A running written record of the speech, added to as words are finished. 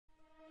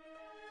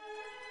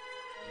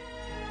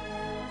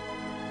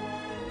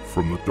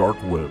From the dark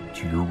web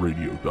to your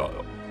radio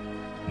dial,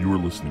 you are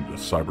listening to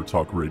Cyber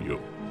Talk Radio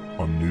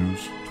on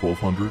News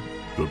 1200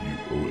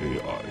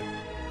 WOAI.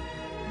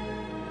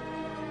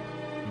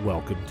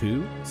 Welcome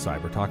to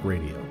Cyber Talk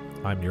Radio.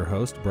 I'm your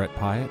host, Bret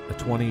Piatt, a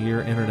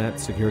 20-year internet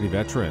security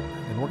veteran,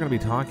 and we're going to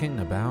be talking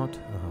about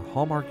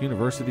Hallmark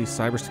University's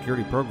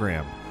cybersecurity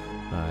program,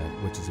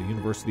 which is a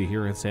university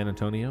here in San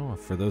Antonio.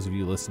 For those of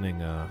you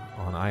listening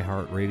on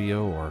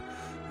iHeartRadio or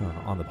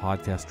on the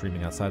podcast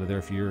streaming outside of there,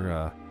 if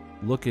you're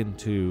looking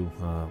to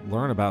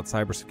learn about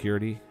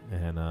cybersecurity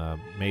and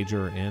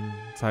major in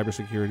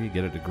cybersecurity,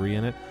 get a degree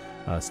in it,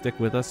 stick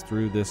with us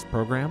through this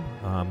program.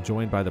 I'm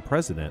joined by the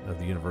president of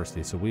the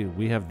university. So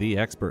we have the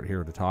expert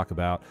here to talk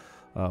about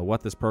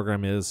what this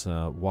program is,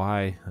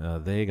 why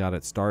they got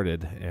it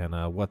started,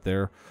 and what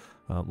they're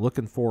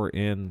looking for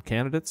in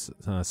candidates.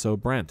 So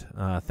Brent,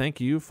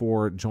 thank you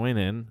for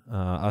joining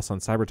us on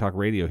Cyber Talk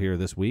Radio here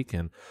this week,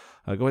 and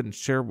go ahead and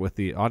share with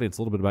the audience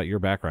a little bit about your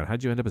background. How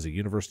did you end up as a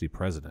university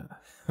president?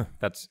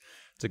 That's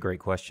a great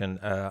question.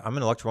 I'm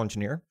an electrical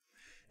engineer,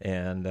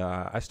 and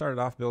I started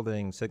off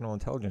building signal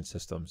intelligence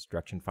systems,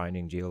 direction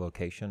finding,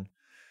 geolocation,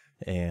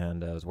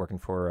 and I was working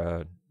for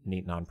a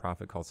neat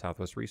nonprofit called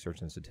Southwest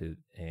Research Institute,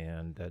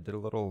 and did a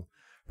little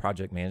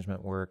project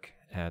management work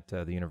at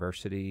the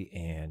university,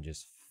 and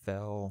just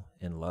fell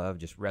in love,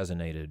 just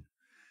resonated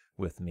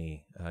with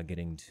me,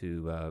 getting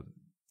to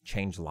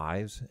change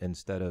lives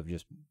instead of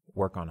just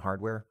work on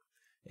hardware.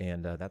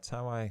 And that's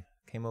how I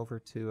came over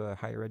to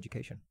higher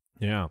education.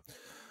 Yeah.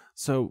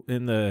 So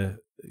in the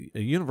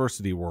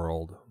university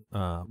world,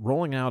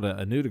 rolling out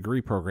a new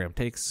degree program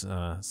takes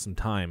some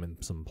time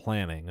and some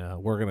planning.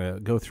 We're going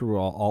to go through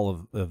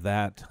all of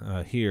that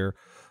here.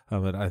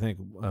 But I think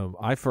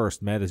I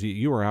first met as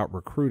you were out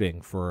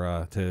recruiting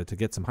for to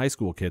get some high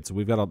school kids. So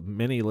we've got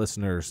many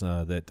listeners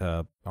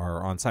that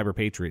are on Cyber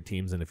Patriot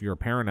teams. And if you're a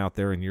parent out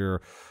there and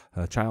your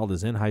child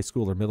is in high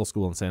school or middle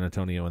school in San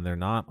Antonio and they're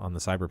not on the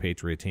Cyber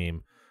Patriot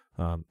team,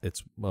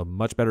 it's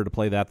much better to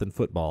play that than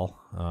football.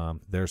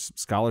 There's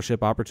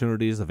scholarship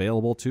opportunities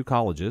available to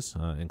colleges,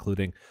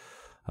 including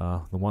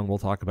the one we'll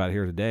talk about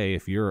here today.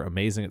 If you're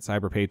amazing at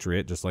Cyber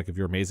Patriot, just like if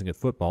you're amazing at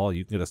football,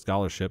 you can get a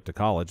scholarship to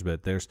college.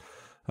 But there's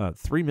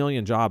 3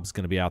 million jobs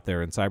going to be out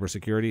there in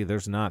cybersecurity.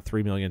 There's not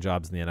 3 million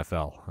jobs in the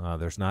NFL.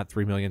 There's not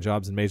 3 million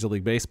jobs in Major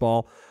League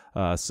Baseball.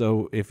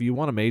 So if you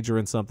want to major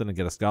in something and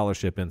get a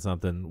scholarship in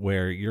something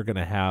where you're going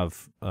to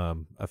have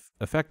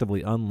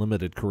effectively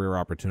unlimited career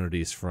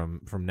opportunities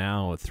from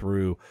now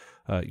through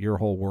your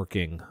whole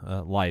working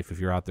life, if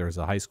you're out there as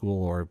a high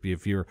school, or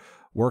if you're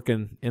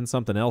working in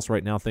something else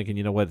right now thinking,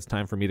 you know what, it's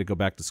time for me to go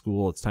back to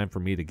school, it's time for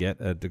me to get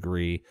a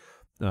degree,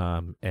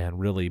 and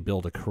really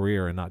build a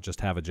career and not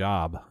just have a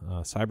job,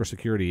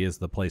 cybersecurity is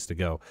the place to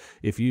go.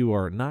 If you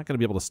are not going to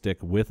be able to stick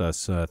with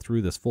us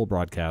through this full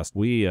broadcast,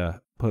 we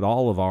put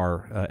all of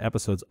our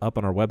episodes up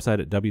on our website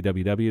at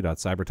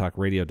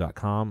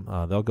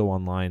www.cybertalkradio.com. They'll go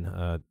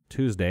online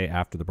Tuesday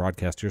after the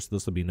broadcast here, so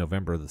this will be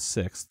November the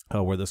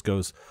 6th, where this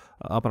goes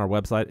up on our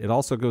website. It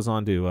also goes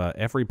on to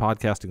every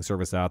podcasting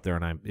service out there,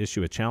 and I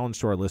issue a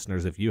challenge to our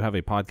listeners. If you have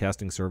a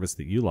podcasting service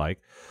that you like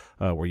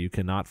where you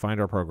cannot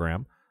find our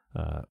program,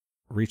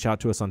 reach out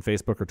to us on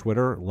Facebook or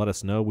Twitter. Let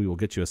us know. We will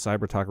get you a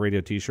Cyber Talk Radio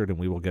t-shirt, and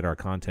we will get our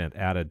content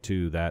added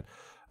to that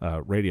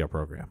radio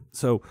program.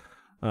 So,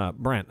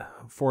 Brent,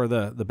 for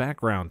the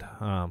background,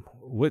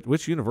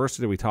 which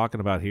university are we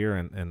talking about here,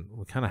 and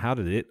kind of how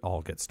did it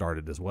all get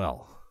started as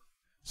well?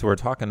 So we're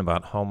talking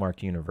about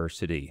Hallmark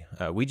University.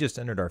 We just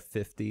entered our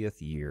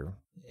 50th year,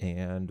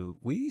 and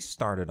we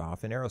started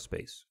off in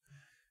aerospace,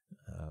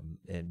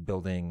 in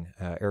building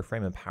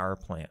airframe and power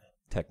plant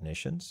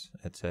technicians.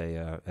 It's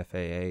a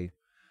FAA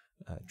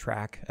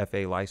track.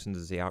 FAA license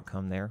is the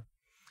outcome there.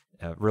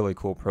 Really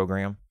cool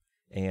program.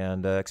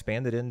 And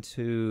expanded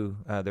into,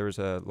 there was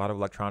a lot of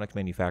electronics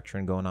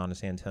manufacturing going on in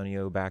San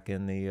Antonio back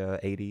in the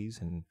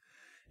 80s and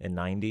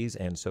 90s.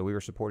 And so we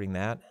were supporting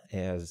that.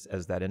 As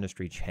that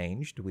industry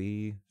changed,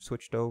 we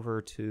switched over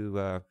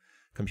to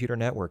computer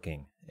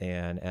networking.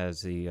 And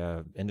as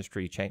the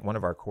industry changed, one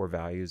of our core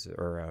values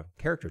or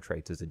character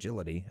traits is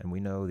agility. And we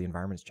know the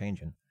environment's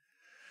changing.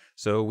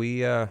 So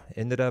we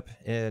ended up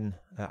in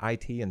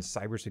IT and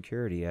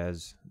cybersecurity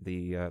as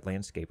the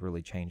landscape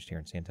really changed here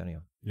in San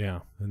Antonio. Yeah,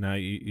 and now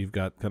you've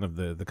got kind of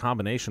the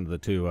combination of the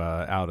two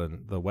out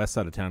in the west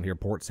side of town here,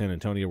 Port San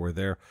Antonio, where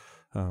they're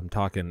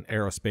talking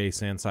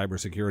aerospace and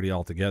cybersecurity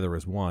all together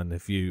as one.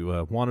 If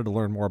you wanted to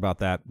learn more about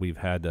that, we've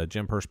had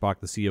Jim Perschbach,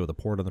 the CEO of the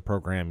Port, on the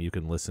program. You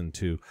can listen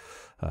to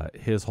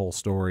his whole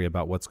story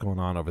about what's going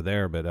on over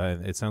there. But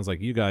it sounds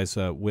like you guys,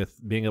 with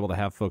being able to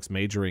have folks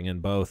majoring in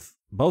both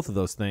of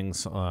those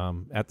things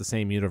at the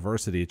same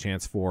university, a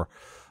chance for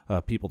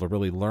people to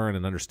really learn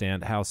and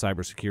understand how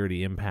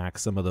cybersecurity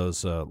impacts some of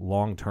those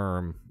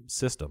long-term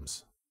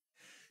systems.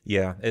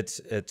 Yeah, it's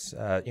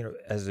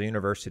as a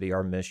university,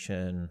 our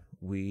mission,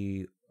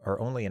 we are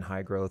only in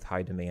high growth,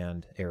 high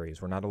demand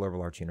areas. We're not a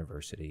liberal arts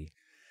university.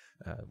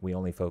 We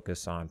only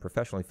focus on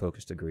professionally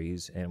focused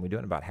degrees, and we do it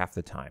in about half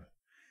the time.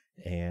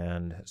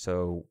 And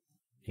so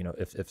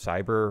if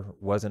cyber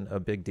wasn't a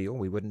big deal,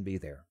 we wouldn't be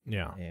there.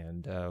 Yeah.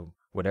 And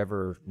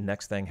whatever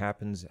next thing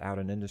happens out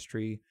in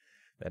industry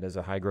that is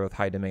a high growth,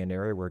 high demand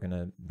area, we're going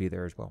to be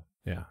there as well.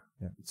 Yeah.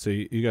 Yeah. So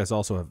you guys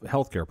also have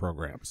healthcare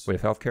programs. We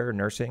have healthcare,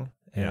 nursing,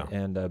 Yeah.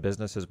 and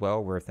business as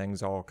well, where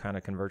things all kind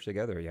of converge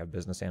together. You have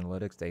business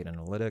analytics, data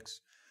analytics,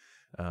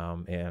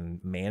 and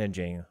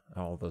managing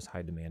all those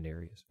high demand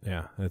areas.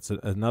 Yeah, it's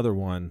another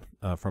one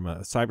from a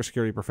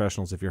cybersecurity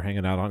professionals. If you're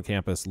hanging out on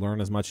campus, learn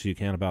as much as you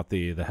can about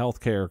the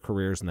healthcare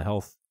careers and the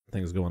health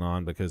things going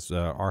on, because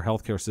our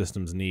healthcare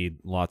systems need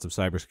lots of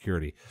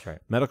cybersecurity. That's right.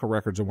 Medical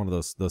records are one of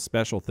those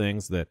special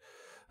things that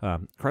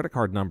credit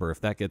card number, if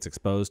that gets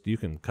exposed, you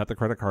can cut the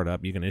credit card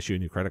up, you can issue a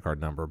new credit card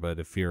number. But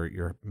if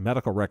your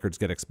medical records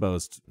get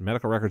exposed,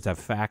 medical records have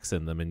facts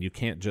in them, and you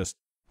can't just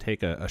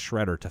take a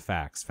shredder to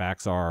facts.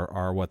 Facts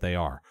are what they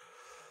are.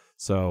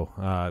 So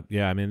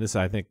yeah, I mean, this,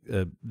 I think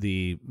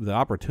the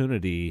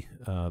opportunity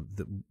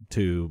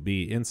to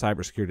be in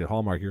cybersecurity at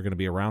Hallmark, you're going to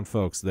be around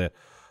folks that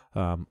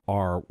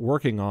are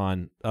working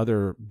on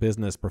other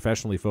business,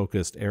 professionally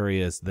focused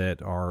areas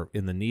that are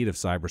in the need of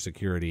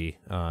cybersecurity,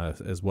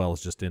 as well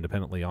as just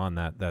independently on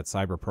that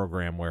cyber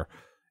program, where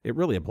it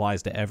really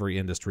applies to every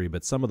industry,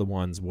 but some of the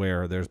ones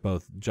where there's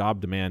both job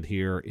demand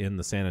here in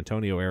the San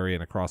Antonio area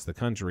and across the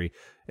country,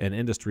 and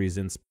industries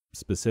in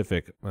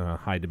specific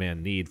high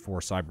demand need for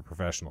cyber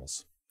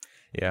professionals.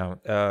 Yeah,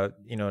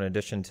 in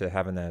addition to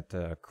having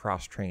that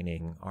cross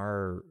training,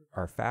 our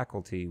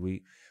faculty,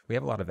 we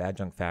have a lot of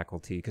adjunct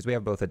faculty, because we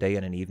have both a day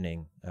and an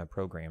evening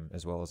program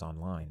as well as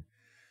online,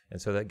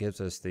 and so that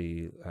gives us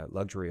the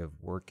luxury of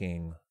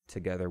working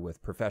together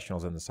with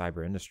professionals in the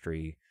cyber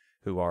industry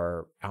who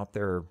are out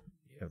there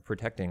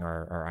protecting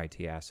our IT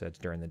assets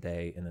during the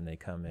day, and then they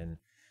come in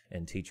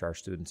and teach our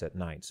students at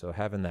night. So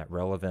having that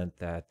relevant,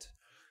 that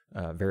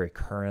very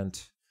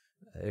current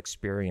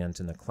experience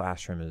in the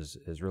classroom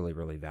is really,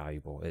 really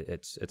valuable.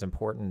 It's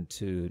important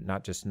to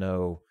not just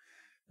know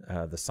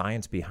the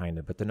science behind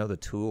it, but to know the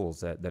tools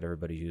that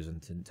everybody's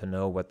using, to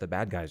know what the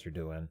bad guys are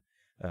doing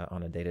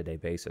on a day-to-day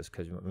basis.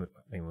 Because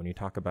when you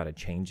talk about a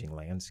changing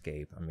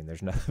landscape,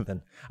 there's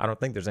nothing. I don't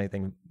think there's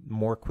anything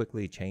more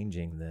quickly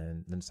changing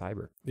than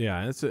cyber.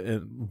 Yeah, it's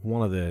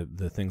one of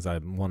the things I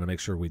want to make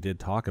sure we did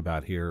talk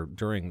about here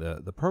during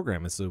the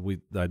program is that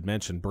I'd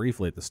mentioned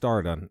briefly at the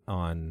start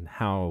on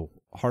how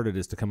hard it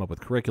is to come up with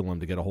curriculum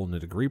to get a whole new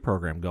degree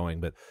program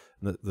going. But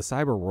the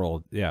cyber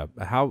world, yeah,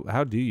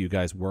 how do you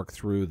guys work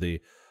through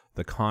the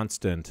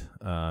constant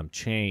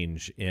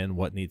change in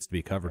what needs to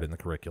be covered in the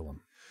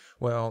curriculum?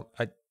 Well,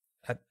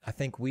 I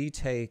think we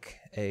take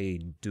a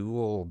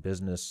dual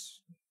business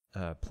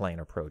plane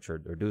approach, or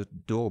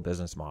dual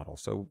business model.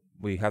 So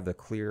we have the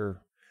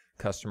clear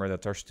customer,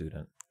 that's our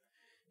student,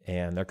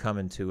 and they're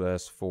coming to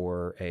us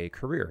for a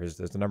career is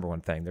the number one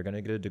thing. They're going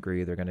to get a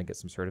degree, they're going to get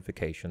some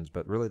certifications,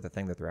 but really the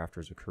thing that they're after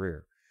is a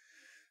career.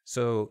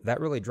 So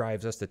that really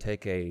drives us to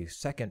take a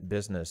second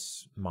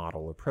business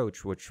model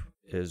approach, which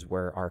is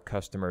where our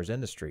customer's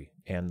industry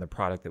and the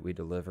product that we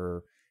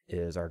deliver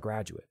is our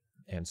graduate.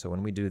 And so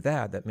when we do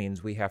that, that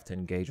means we have to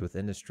engage with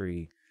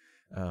industry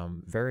in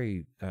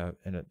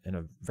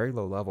a very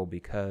low level,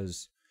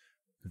 because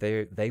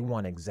they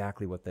want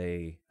exactly what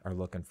they are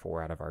looking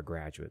for out of our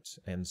graduates.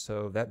 And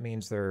so that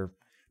means they're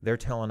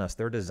telling us,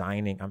 they're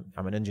designing.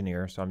 I'm an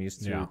engineer, so I'm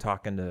used to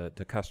talking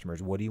to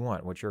customers. What do you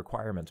want? What's your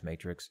requirements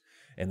matrix?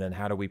 And then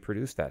how do we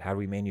produce that? How do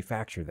we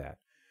manufacture that?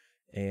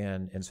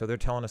 And so they're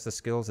telling us the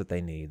skills that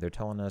they need. They're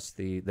telling us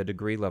the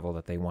degree level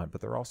that they want, but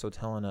they're also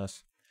telling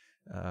us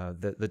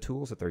the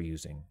tools that they're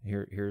using.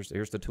 Here's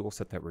the tool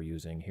set that we're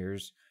using.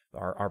 Here's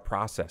our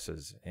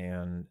processes.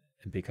 And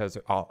because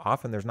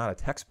often there's not a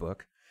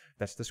textbook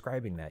that's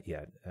describing that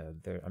yet.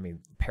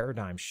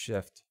 Paradigms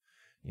shift,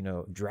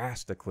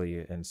 drastically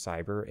in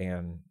cyber,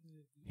 and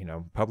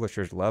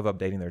publishers love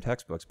updating their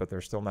textbooks, but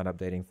they're still not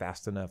updating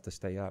fast enough to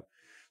stay up.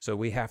 So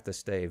we have to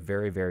stay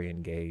very, very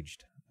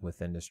engaged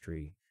with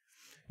industry.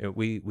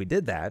 We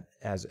did that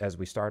as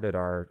we started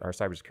our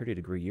cybersecurity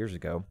degree years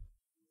ago.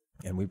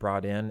 And we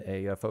brought in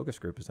a focus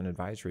group as an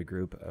advisory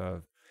group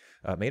of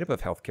made up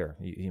of healthcare.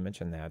 You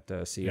mentioned that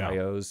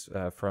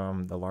CIOs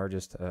from the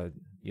largest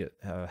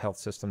health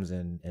systems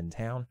in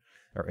town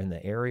or in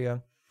the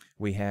area.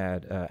 We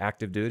had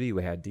active duty.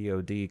 We had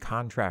DoD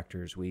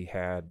contractors. We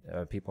had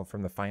people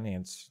from the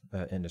finance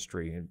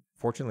industry. And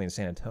fortunately, in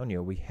San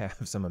Antonio, we have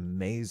some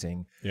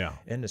amazing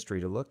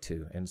industry to look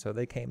to. And so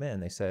they came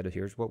in. They said,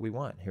 "Here's what we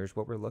want. Here's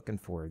what we're looking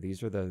for.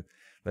 These are the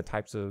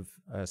types of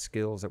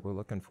skills that we're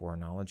looking for in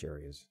knowledge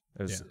areas."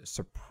 It was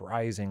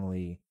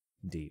surprisingly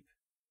deep.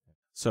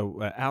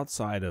 So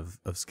outside of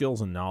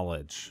skills and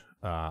knowledge,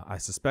 I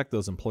suspect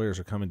those employers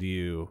are coming to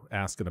you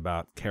asking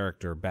about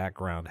character,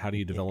 background. How do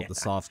you develop the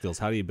soft skills?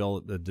 How do you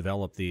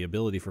develop the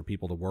ability for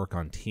people to work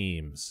on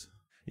teams?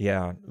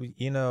 Yeah,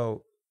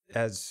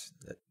 as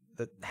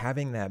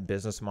having that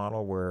business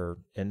model where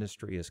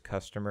industry is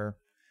customer,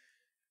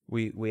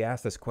 we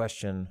ask this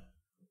question: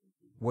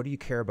 what do you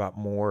care about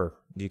more?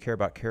 Do you care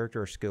about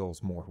character or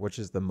skills more? Which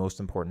is the most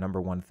important,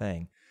 number one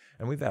thing?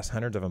 And we've asked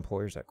hundreds of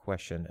employers that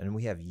question, and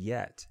we have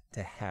yet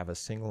to have a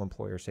single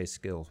employer say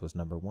skills was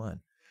number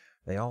one.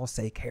 They all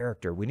say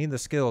character. We need the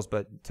skills,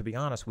 but to be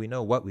honest, we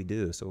know what we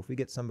do. So if we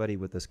get somebody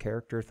with this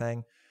character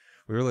thing,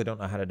 we really don't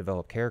know how to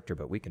develop character,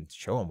 but we can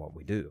show them what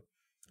we do.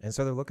 And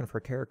so they're looking for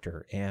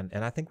character. And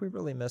I think we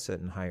really miss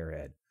it in higher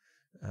ed,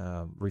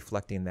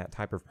 reflecting that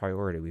type of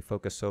priority. We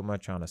focus so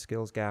much on a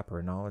skills gap or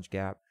a knowledge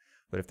gap,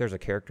 but if there's a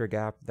character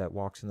gap that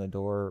walks in the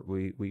door,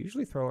 we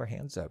usually throw our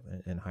hands up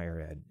in higher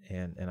ed.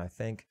 And I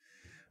think,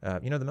 the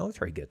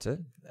military gets it.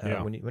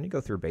 When you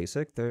go through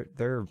basic,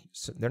 they're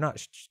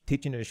not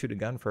teaching you to shoot a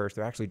gun first.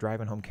 They're actually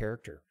driving home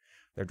character.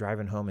 They're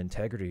driving home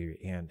integrity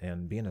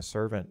and being a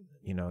servant.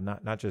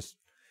 Not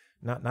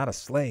a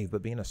slave,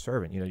 but being a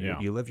servant.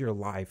 You live your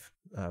life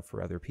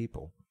for other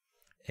people,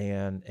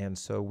 and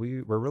so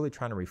we're really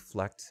trying to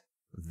reflect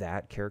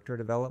that character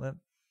development,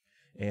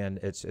 and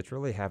it's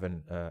really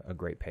having a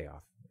great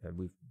payoff.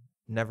 We've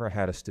never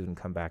had a student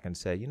come back and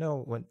say,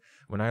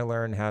 when I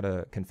learned how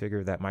to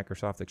configure that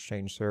Microsoft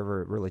Exchange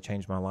server, it really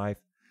changed my life.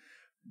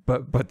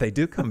 But they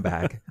do come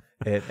back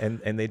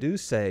and they do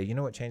say,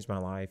 what changed my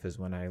life is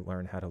when I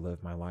learned how to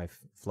live my life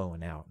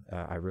flowing out.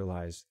 I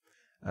realized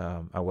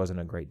I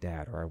wasn't a great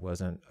dad, or I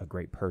wasn't a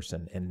great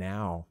person, and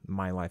now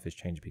my life has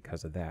changed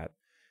because of that.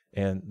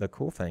 And the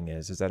cool thing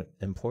is that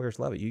employers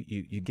love it.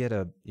 You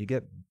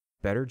get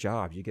better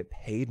jobs, you get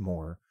paid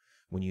more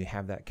when you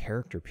have that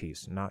character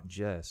piece, not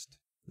just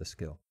the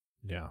skill.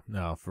 Yeah,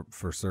 no,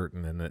 for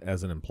certain. And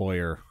as an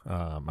employer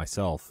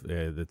myself,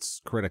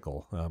 it's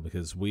critical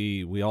because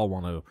we all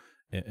want to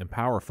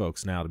empower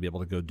folks now to be able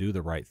to go do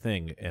the right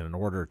thing. And in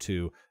order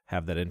to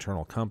have that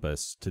internal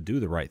compass to do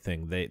the right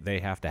thing, they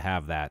have to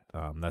have that.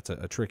 That's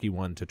a tricky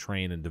one to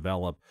train and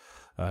develop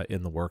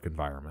in the work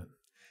environment.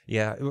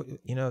 Yeah,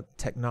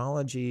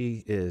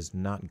 technology is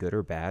not good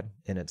or bad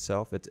in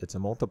itself. It's a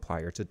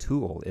multiplier. It's a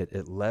tool.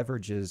 It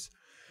leverages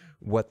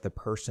what the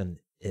person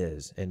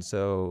is. And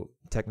so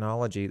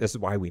technology, this is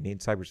why we need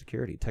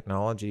cybersecurity.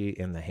 Technology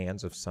in the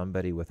hands of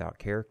somebody without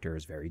character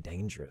is very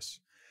dangerous,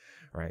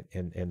 right?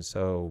 And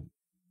so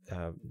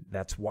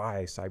that's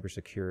why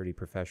cybersecurity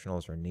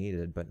professionals are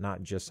needed, but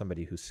not just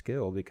somebody who's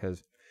skilled,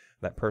 because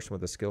that person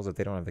with the skills, if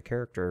they don't have the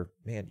character,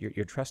 man,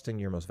 you're trusting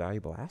your most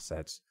valuable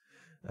assets,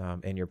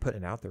 and you're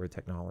putting it out there with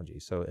technology.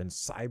 So in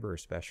cyber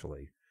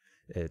especially,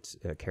 it's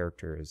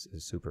character is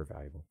super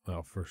valuable.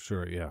 Oh, for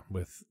sure, yeah.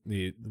 With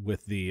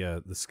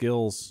the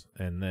skills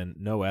and then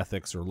no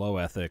ethics or low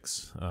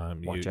ethics,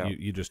 Watch out.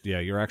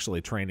 you're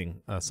actually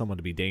training someone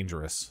to be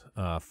dangerous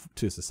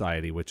to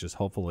society, which is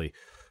hopefully,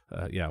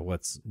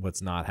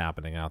 what's not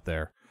happening out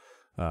there.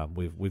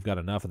 We've got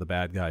enough of the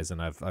bad guys,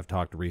 and I've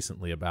talked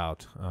recently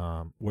about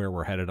where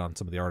we're headed on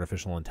some of the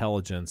artificial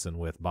intelligence and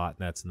with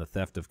botnets and the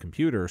theft of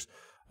computers.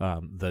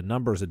 The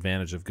numbers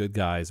advantage of good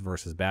guys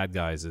versus bad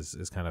guys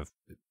is kind of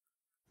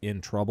in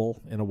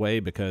trouble in a way,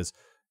 because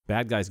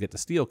bad guys get to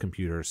steal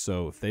computers.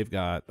 So if they've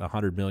got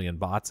 100 million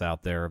bots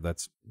out there,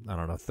 that's, I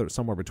don't know,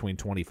 somewhere between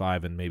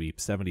 25 and maybe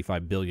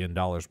 $75 billion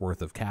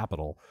worth of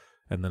capital,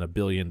 and then $1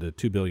 billion to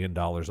 $2 billion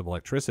of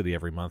electricity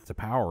every month to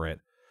power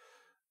it.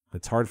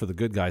 It's hard for the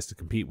good guys to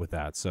compete with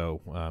that.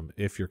 So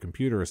if your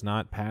computer is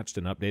not patched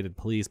and updated,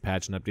 please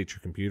patch and update your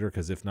computer,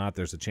 because if not,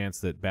 there's a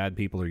chance that bad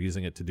people are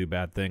using it to do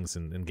bad things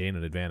and gain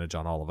an advantage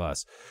on all of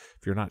us.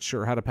 If you're not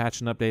sure how to patch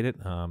and update it,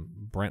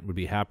 Brent would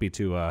be happy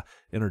to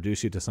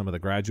introduce you to some of the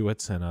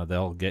graduates, and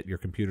they'll get your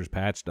computers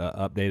patched,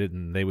 updated,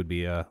 and they would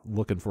be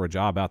looking for a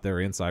job out there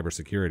in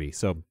cybersecurity.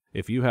 So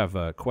if you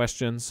have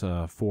questions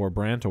for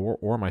Brent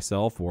or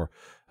myself, or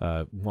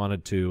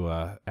wanted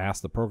to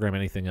ask the program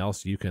anything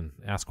else, you can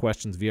ask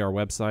questions via our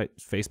website,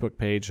 Facebook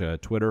page,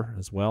 Twitter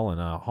as well,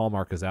 and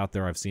Hallmark is out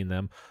there. I've seen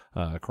them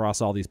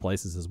across all these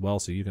places as well,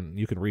 so you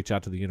can reach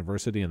out to the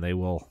university, and they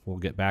will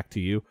get back to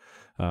you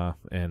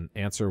and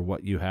answer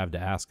what you have to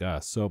ask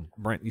us. So,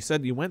 Brent, you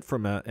said you went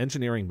from an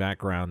engineering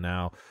background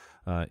now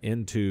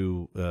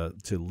into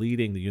to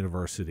leading the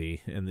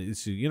university, and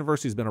the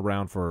university's been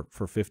around for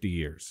 50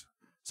 years.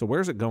 So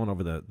where's it going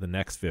over the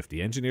next 50?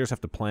 Engineers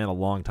have to plan a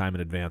long time in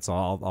advance.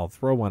 I'll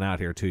throw one out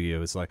here to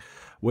you. It's like,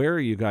 where are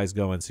you guys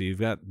going? So you've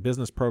got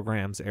business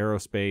programs,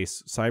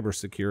 aerospace,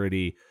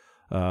 cybersecurity,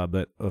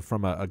 but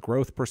from a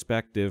growth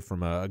perspective,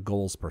 from a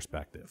goals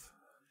perspective.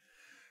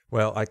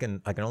 Well, I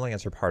can only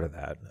answer part of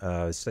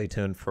that. Stay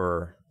tuned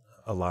for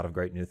a lot of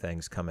great new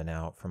things coming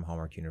out from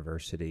Hallmark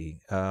University.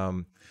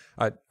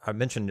 I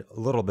mentioned a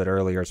little bit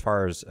earlier, as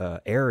far as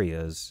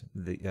areas,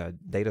 the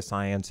data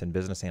science and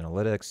business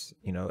analytics.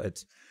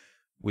 It's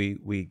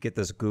we get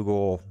this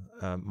Google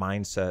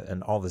mindset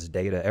and all this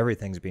data.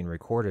 Everything's being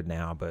recorded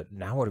now, but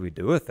now what do we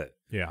do with it?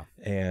 Yeah,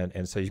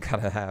 and so you've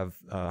got to have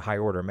high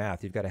order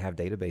math. You've got to have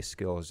database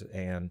skills,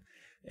 and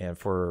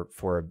for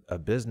a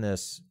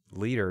business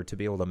leader to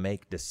be able to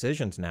make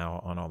decisions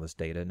now on all this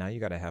data, now you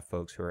got to have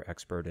folks who are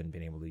expert in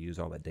being able to use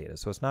all that data.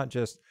 So it's not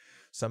just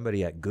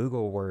somebody at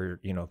Google where,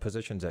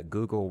 positions at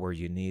Google where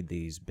you need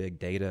these big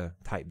data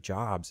type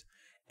jobs.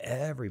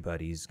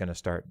 Everybody's going to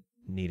start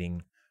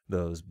needing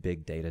those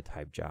big data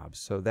type jobs.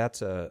 So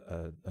that's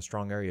a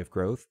strong area of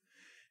growth.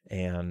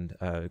 And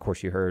of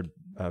course, you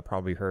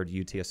probably heard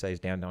UTSA's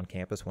downtown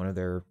campus. One of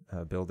their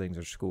buildings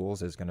or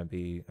schools is going to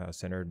be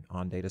centered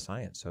on data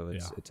science. So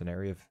it's an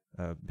area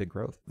of big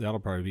growth. That'll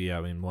probably be,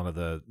 I mean, one of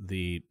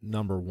the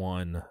number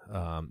one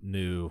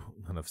new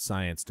kind of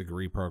science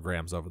degree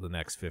programs over the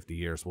next 50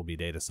 years will be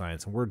data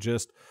science. And we're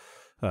just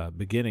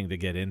beginning to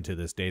get into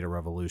this data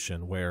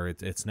revolution where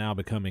it's now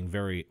becoming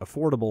very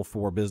affordable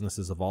for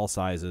businesses of all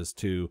sizes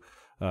to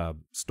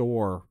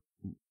store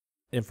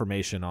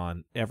information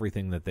on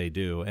everything that they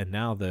do. And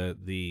now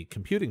the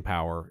computing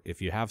power,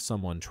 if you have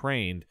someone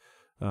trained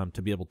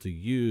to be able to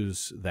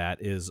use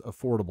that, is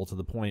affordable to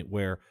the point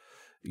where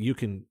you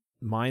can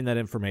mine that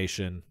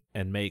information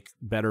and make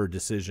better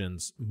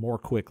decisions more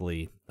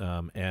quickly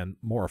and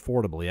more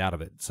affordably out of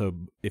it. So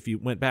if you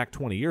went back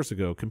 20 years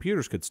ago,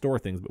 computers could store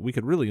things, but we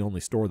could really only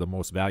store the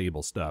most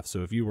valuable stuff.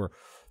 So if you were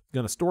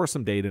going to store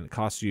some data and it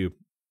costs you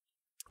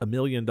 $1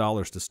 million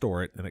to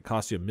store it and it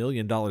costs you $1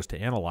 million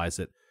to analyze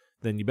it,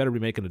 then you better be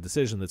making a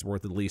decision that's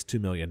worth at least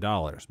 $2 million.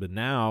 But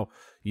now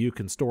you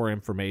can store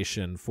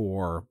information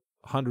for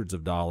hundreds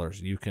of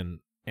dollars. You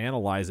can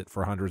analyze it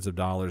for hundreds of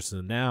dollars.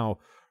 And now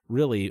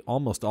really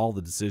almost all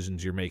the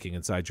decisions you're making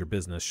inside your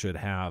business should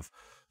have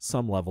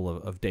some level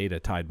of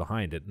data tied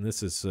behind it. And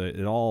this is,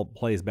 it all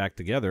plays back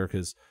together,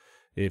 because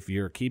if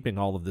you're keeping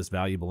all of this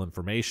valuable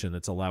information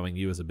that's allowing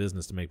you as a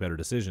business to make better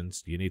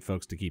decisions, you need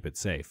folks to keep it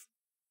safe.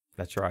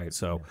 That's right.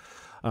 So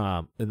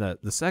in the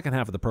second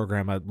half of the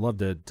program, I'd love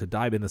to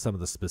dive into some of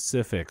the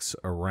specifics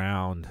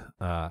around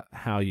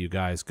how you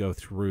guys go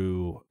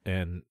through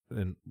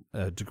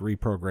a degree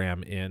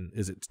program in,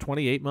 is it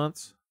 28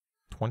 months?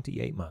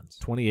 28 months.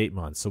 28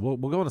 months. So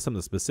we'll go into some of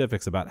the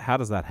specifics about how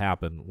does that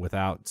happen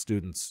without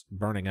students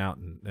burning out.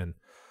 And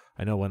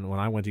I know when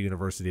I went to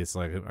university, it's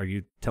like, are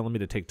you telling me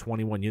to take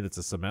 21 units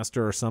a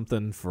semester or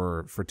something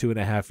for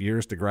 2.5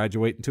 years to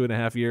graduate in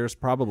 2.5 years?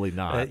 Probably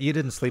not. You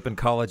didn't sleep in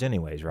college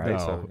anyways, right? No,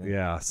 So,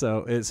 yeah.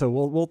 So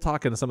we'll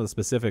talk into some of the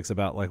specifics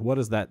about, like, what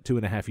does that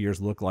 2.5 years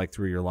look like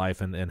through your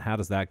life, and how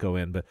does that go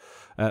in? But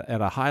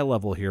at a high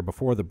level here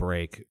before the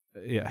break,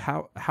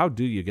 how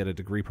do you get a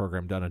degree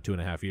program done in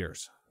 2.5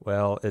 years?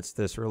 Well, it's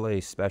this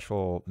really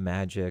special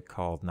magic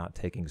called not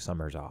taking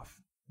summers off.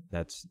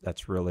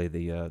 That's really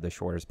the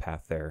shortest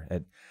path there.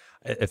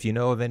 If you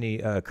know of any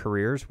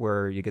careers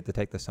where you get to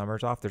take the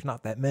summers off, there's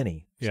not that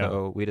many. Yeah.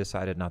 So we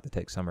decided not to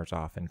take summers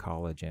off in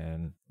college,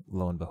 and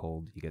lo and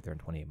behold, you get there in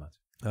 28 months.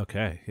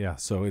 Okay, yeah.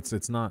 So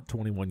it's not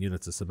 21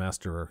 units a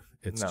semester.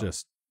 It's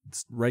just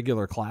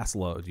regular class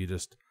load. You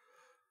just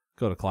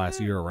go to class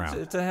year round.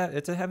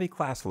 It's a heavy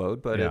class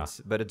load, but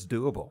it's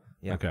doable.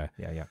 Yeah. Okay.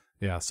 Yeah.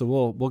 Yeah, so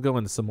we'll go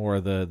into some more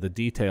of the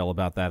detail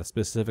about that,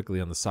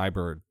 specifically on the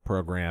cyber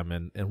program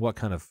and what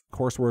kind of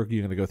coursework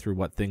you're going to go through,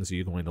 what things are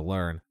you going to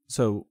learn.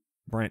 So,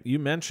 Brent, you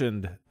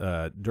mentioned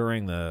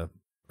during the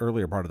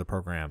earlier part of the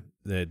program,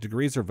 the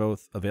degrees are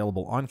both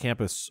available on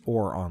campus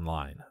or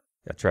online.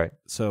 That's right.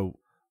 So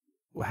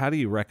how do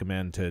you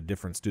recommend to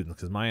different students?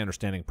 Because my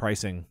understanding,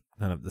 pricing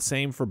kind of the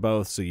same for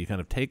both, so you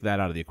kind of take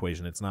that out of the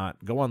equation. It's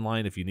not go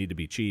online if you need to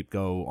be cheap,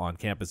 go on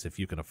campus if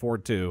you can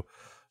afford to.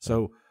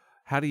 So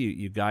how do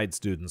you guide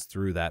students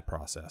through that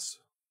process?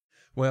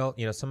 Well,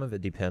 some of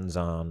it depends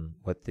on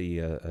what the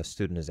a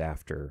student is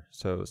after.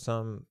 So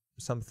some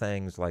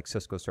things like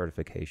Cisco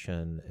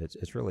certification,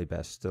 it's really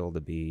best still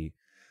to be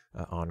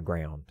on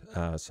ground.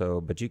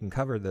 But you can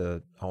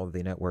cover all of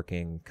the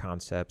networking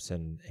concepts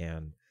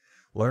and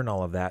learn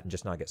all of that and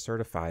just not get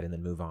certified, and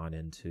then move on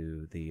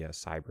into the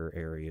cyber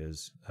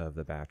areas of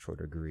the bachelor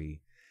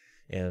degree.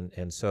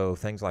 And so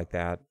things like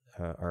that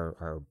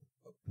are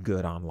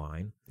good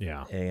online.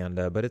 Yeah. And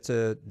but it's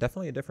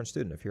definitely a different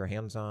student. If you're a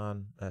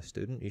hands-on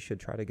student, you should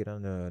try to get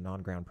on an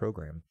on-ground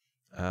program.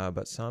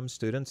 But some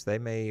students, they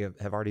may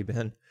have already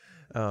been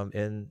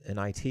in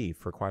IT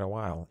for quite a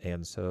while,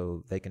 and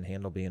so they can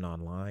handle being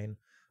online,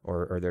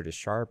 or they're just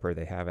sharp, or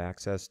they have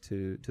access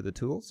to the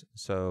tools.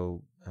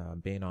 So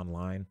being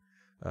online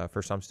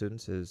for some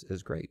students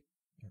is great.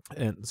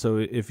 And so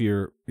if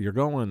you're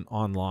going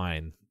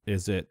online,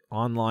 is it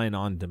online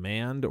on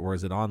demand, or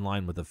is it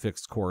online with a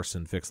fixed course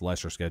and fixed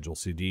lecture schedule?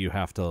 So do you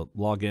have to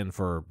log in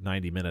for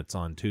 90 minutes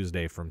on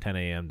Tuesday from 10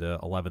 a.m. to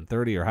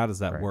 11:30, or how does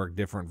that work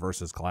different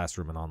versus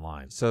classroom and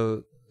online?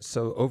 So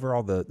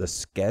overall, the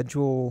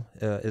schedule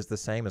is the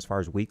same as far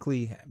as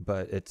weekly,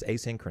 but it's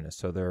asynchronous.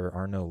 So there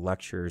are no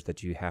lectures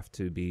that you have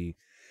to be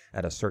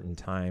at a certain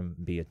time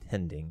be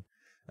attending.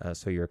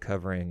 So you're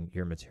covering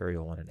your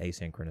material in an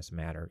asynchronous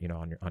manner,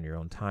 on your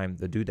own time.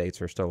 The due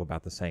dates are still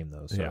about the same,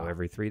 though. So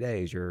every 3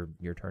 days,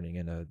 you're turning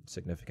in a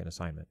significant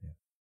assignment.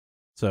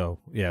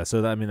 Yeah.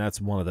 So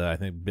that's one of the, I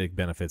think, big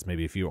benefits.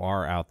 Maybe if you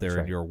are out there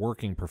and you're a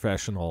working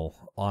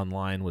professional,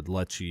 online would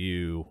let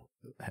you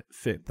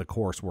fit the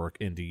coursework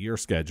into your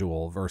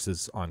schedule,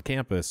 versus on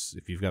campus,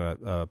 if you've got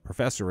a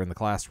professor in the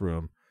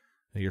classroom,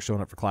 you're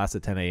showing up for class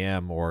at 10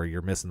 a.m. or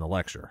you're missing the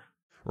lecture.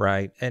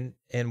 Right. And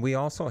we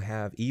also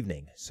have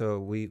evening. So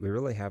we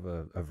really have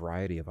a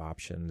variety of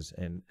options.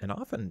 And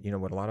often,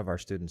 what a lot of our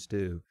students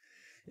do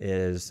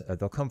is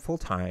they'll come full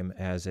time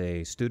as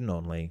a student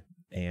only,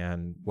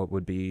 and what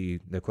would be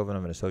the equivalent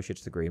of an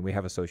associate's degree. And we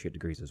have associate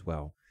degrees as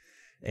well.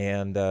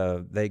 And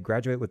they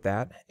graduate with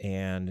that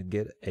and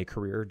get a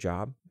career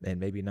job, and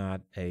maybe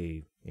not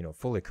a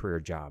fully career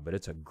job, but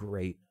it's a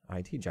great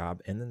IT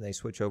job. And then they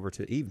switch over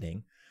to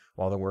evening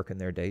while they're working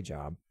their day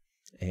job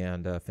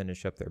and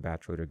finish up their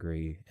bachelor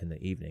degree in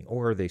the evening,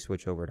 or they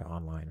switch over to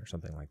online or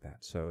something like that.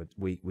 So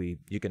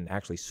you can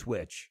actually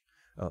switch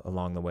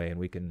along the way, and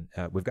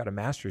we've got a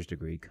master's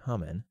degree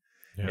coming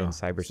in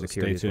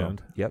cybersecurity as well.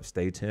 Yep,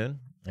 stay tuned.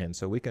 And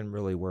so we can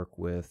really work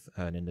with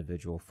an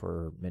individual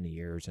for many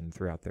years and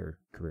throughout their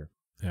career.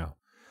 Yeah.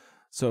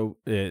 So,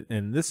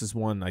 and this is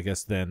one, I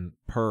guess, then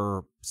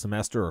per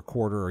semester or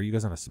quarter. Are you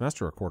guys on a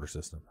semester or quarter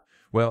system?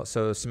 Well,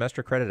 so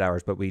semester credit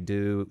hours, but we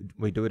do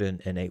it in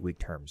 8-week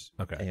terms.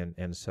 Okay.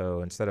 And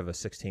so instead of a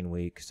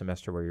 16-week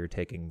semester where you're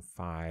taking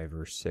 5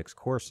 or 6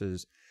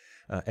 courses,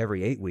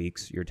 every 8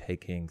 weeks you're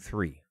taking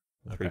 3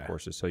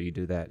 courses. So you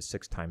do that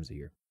 6 times a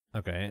year.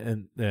 Okay.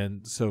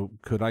 And so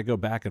could I go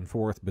back and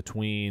forth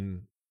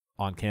between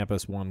on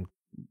campus one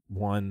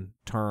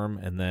term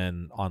and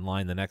then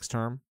online the next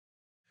term?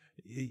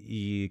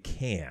 You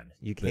can.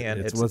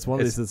 It's one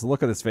of these. This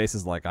look at his face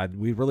is like,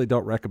 we really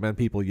don't recommend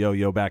people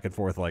yo back and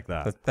forth like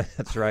that.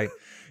 That's right.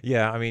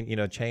 Yeah, I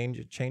mean,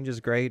 change is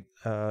great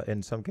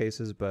in some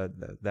cases, but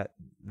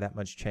that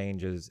much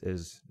change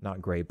is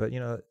not great. But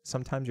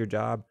sometimes your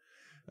job,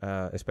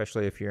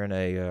 especially if you're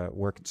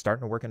in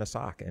starting to work in a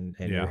SOC and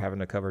you're having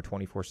to cover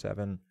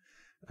 24/7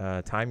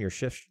 time, your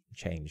shifts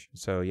change.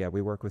 So yeah,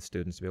 we work with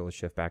students to be able to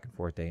shift back and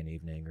forth day and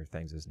evening or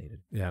things as needed.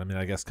 Yeah, I mean,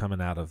 I guess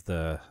coming out of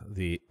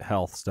the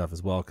health stuff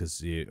as well,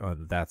 because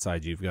on that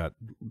side you've got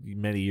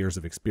many years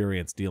of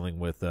experience dealing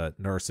with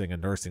nursing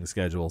and nursing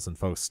schedules, and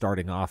folks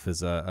starting off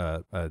as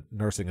a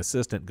nursing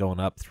assistant going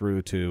up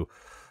through to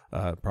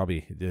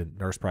probably the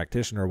nurse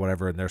practitioner or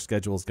whatever, and their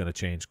schedule is going to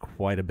change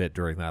quite a bit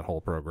during that whole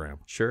program.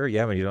 Sure,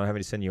 yeah. When you don't have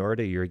any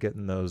seniority, you're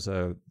getting those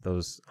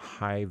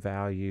high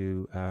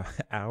value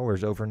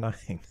hours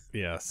overnight.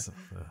 Yes.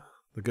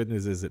 The good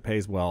news is it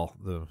pays well.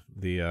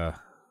 The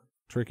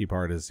tricky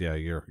part is,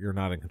 you're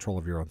not in control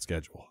of your own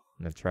schedule.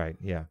 That's right.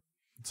 Yeah.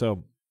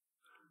 So,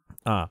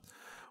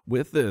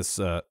 with this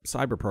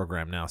cyber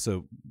program now,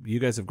 so you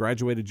guys have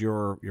graduated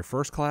your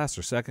first class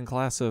or second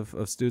class of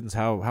students.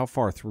 How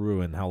far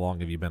through and how long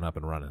have you been up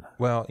and running?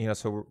 Well,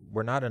 so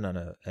we're not in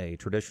a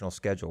traditional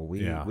schedule.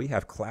 We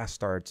have class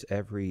starts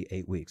every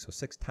 8 weeks, so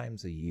 6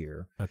 times a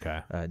year. Okay.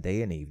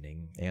 Day and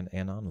evening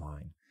and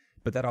online.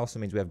 But that also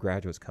means we have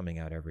graduates coming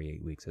out every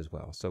 8 weeks as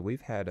well. So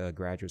we've had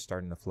graduates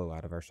starting to flow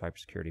out of our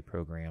cybersecurity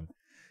program,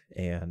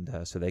 and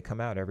so they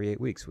come out every 8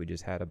 weeks. We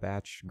just had a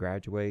batch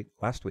graduate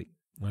last week.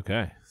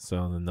 Okay,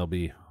 so then there'll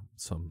be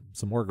some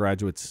more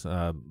graduates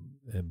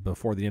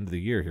before the end of the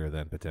year here,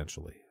 then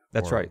potentially.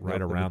 That's right.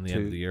 Right around the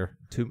end of the year.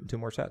 Two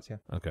more sets, yeah.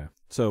 Okay,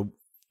 so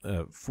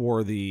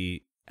for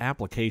the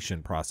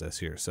application process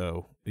here,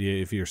 so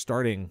if you're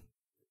starting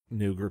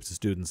new groups of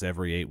students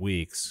every 8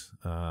 weeks,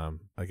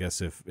 I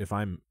guess if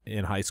I'm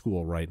in high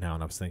school right now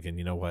and I was thinking,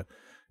 you know what,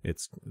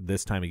 it's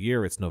this time of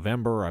year, it's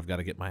November, I've got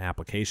to get my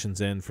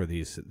applications in for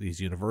these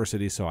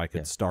universities so I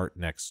could start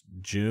next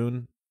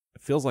June.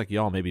 It feels like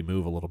y'all maybe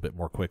move a little bit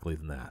more quickly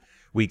than that.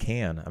 We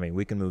can. I mean,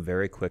 we can move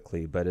very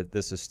quickly, but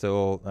this is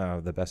still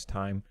the best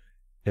time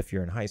if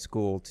you're in high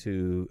school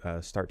to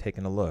start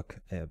taking a look,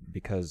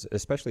 because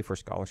especially for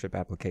scholarship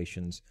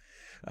applications,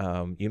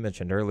 you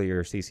mentioned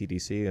earlier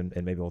CCDC, and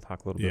maybe we'll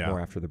talk a little bit more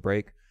after the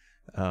break.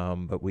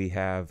 But we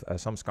have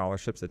some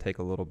scholarships that take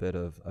a little bit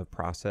of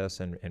process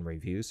and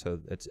review, so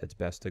it's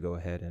best to go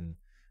ahead and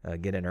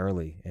get in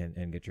early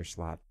and get your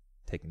slot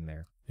taken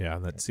there. Yeah,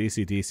 that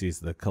CCDC is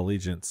the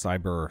Collegiate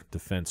Cyber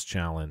Defense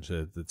Challenge.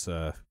 It's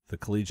the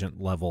collegiate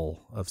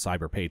level of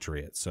Cyber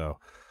Patriot. So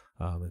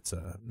it's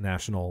a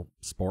national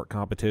sport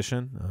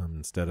competition.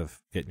 Instead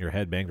of getting your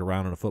head banged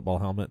around in a football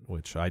helmet,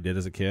 which I did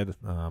as a kid,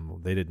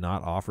 they did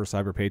not offer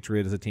Cyber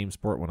Patriot as a team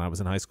sport when I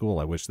was in high school.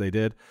 I wish they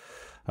did.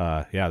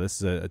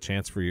 This is a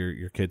chance for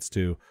your kids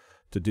to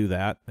do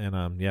that,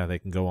 and they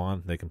can go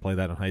on. They can play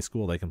that in high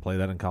school. They can play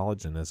that in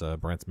college. And as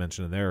Brent's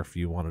mentioned in there, if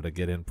you wanted to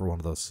get in for one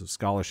of those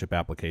scholarship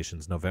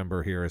applications,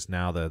 November here is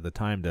now the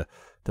time to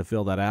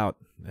fill that out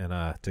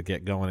and to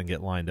get going and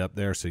get lined up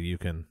there so you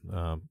can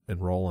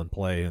enroll and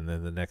play in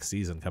the next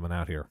season coming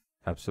out here.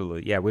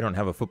 Absolutely. Yeah, we don't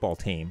have a football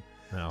team.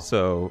 No.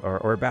 So,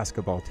 or a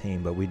basketball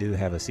team, but we do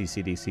have a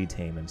CCDC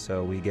team, and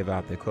so we give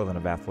out the equivalent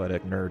of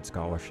athletic nerd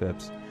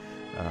scholarships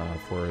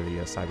for the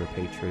Cyber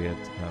Patriot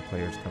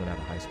players coming out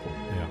of high school.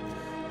 Yeah.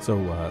 So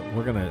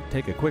we're going to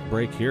take a quick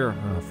break here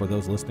for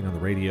those listening on the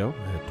radio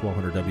at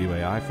 1200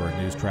 WAI for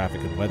a news, traffic,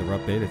 and weather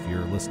update. If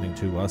you're listening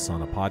to us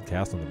on a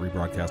podcast, on the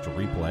rebroadcast or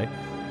replay,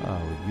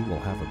 you will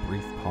have a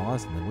brief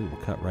pause, and then we will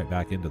cut right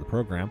back into the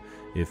program.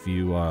 If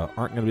you aren't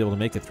going to be able to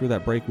make it through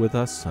that break with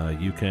us,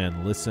 you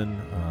can listen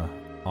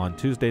on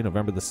Tuesday,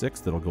 November the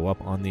 6th. It'll go up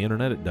on the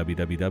internet at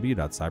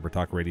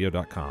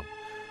www.cybertalkradio.com.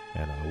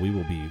 And we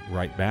will be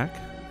right back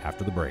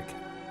after the break.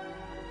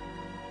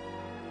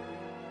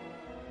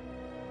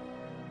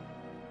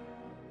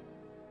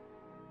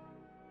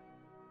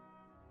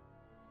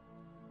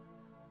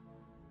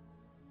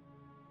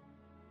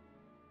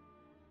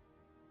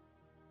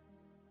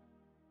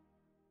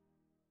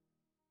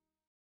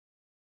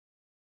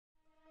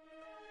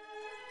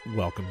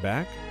 Welcome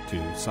back to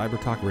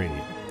Cyber Talk Radio.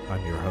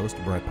 I'm your host,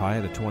 Bret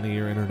Piatt, a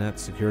 20-year internet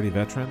security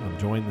veteran. I'm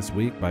joined this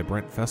week by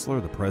Brent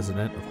Fessler, the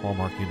president of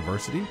Hallmark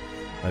University.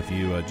 If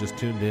you just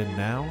tuned in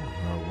now,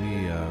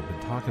 we've been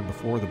talking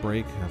before the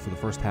break for the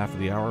first half of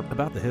the hour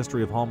about the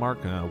history of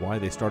Hallmark, why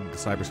they started the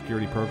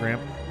cybersecurity program.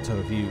 So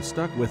if you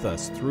stuck with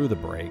us through the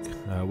break,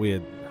 we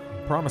had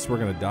promised we're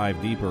going to dive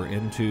deeper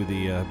into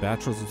the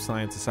Bachelor's of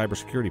Science in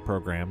Cybersecurity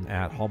program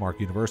at Hallmark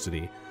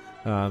University.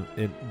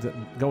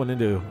 Going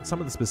into some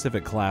of the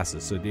specific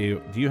classes. So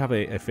do you have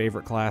a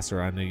favorite class? Or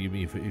I know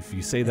if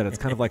you say that, it's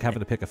kind of like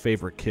having to pick a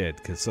favorite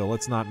kid. So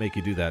let's not make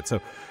you do that.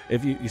 So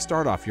if you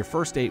start off your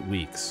first 8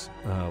 weeks,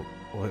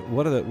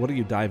 what are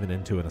you diving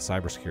into in a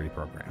cybersecurity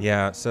program?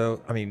 Yeah,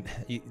 so I mean,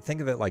 you think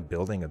of it like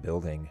building a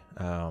building.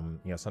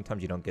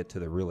 Sometimes you don't get to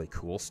the really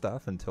cool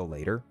stuff until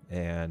later,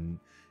 and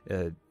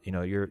the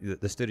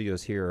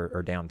studios here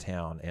are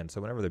downtown, and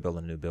so whenever they're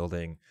building a new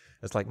building,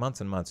 it's like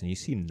months and months, and you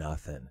see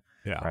nothing.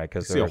 Yeah, right.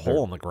 Because you see a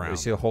hole in the ground. You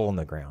see a hole in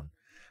the ground.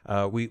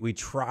 We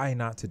try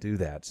not to do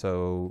that.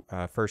 So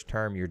first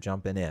term, you're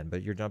jumping in,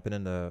 but you're jumping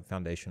into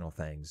foundational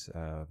things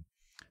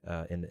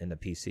in the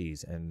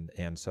PCs,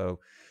 and so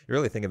you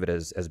really think of it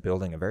as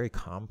building a very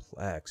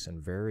complex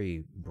and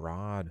very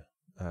broad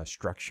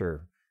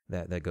structure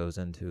that goes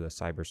into a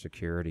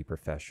cybersecurity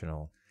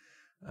professional.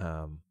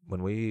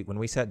 When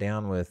we sat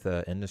down with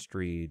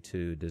industry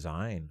to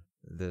design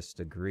this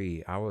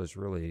degree, I was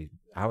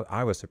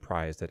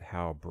surprised at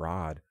how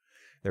broad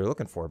they're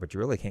looking for, but you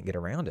really can't get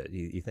around it.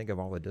 You think of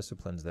all the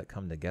disciplines that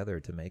come together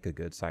to make a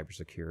good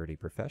cybersecurity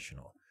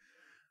professional.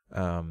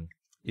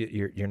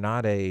 You're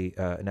not a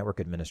network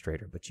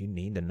administrator, but you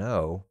need to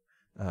know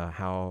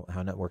how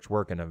networks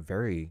work in a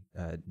very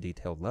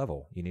detailed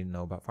level. You need to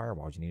know about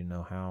firewalls. You need to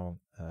know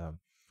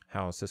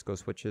how Cisco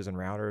switches and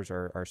routers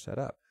are set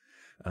up.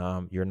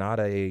 You're not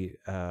a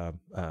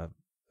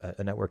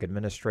network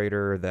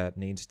administrator that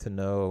needs to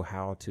know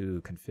how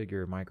to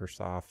configure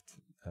Microsoft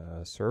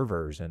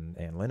servers and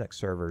Linux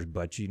servers,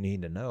 but you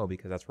need to know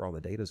because that's where all the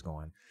data is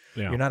going.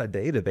 Yeah. You're not a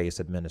database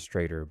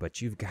administrator,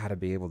 but you've got to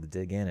be able to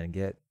dig in and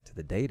get to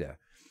the data.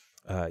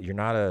 You're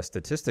not a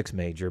statistics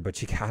major, but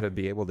you got to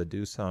be able to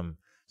do some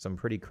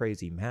pretty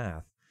crazy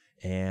math.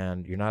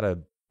 And you're not a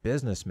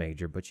business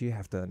major, but you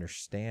have to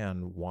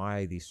understand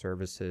why these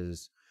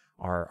services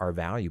are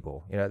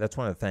valuable. That's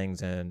one of the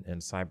things in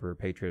Cyber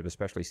Patriot,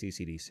 especially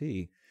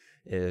CCDC,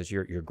 is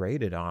you're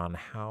graded on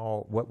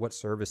what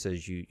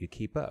services you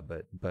keep up,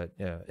 but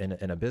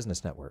in a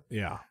business network.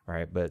 Yeah.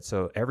 Right. But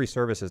so every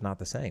service is not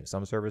the same.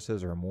 Some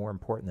services are more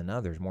important than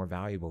others, more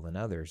valuable than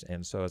others.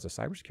 And so as a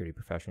cybersecurity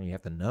professional, you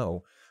have to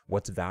know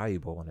what's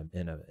valuable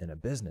in a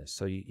business.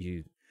 So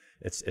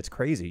it's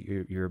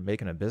crazy. You're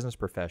making a business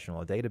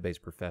professional, a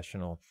database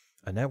professional,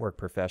 a network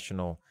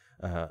professional,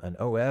 an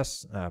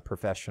OS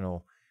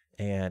professional.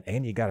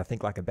 And you got to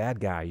think like a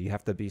bad guy. You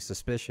have to be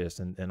suspicious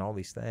and all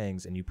these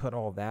things. And you put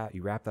all that,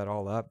 you wrap that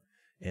all up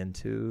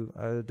into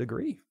a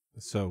degree.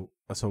 So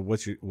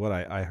what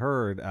I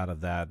heard out of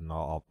that, and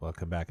I'll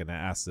come back and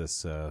ask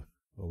this a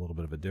little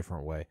bit of a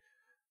different way.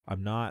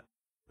 I'm not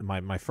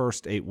my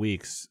first 8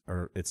 weeks,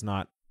 or it's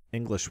not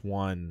English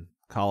 1,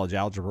 college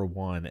algebra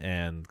 1,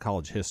 and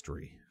college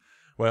history.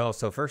 Well,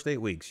 so first 8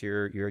 weeks,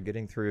 you're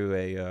getting through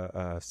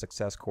a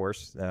success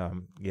course,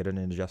 getting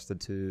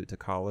adjusted to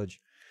college.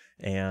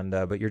 And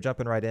but you're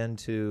jumping right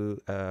into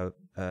A+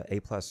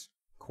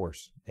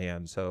 course,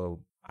 and so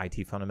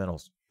IT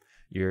fundamentals.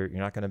 You're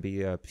not going to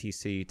be a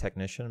PC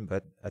technician,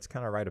 but that's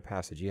kind of rite of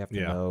passage. You have to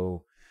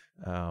know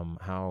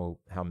how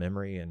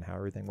memory and how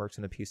everything works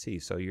in a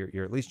PC. So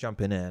you're at least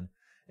jumping in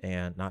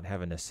and not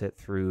having to sit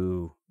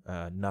through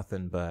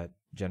nothing but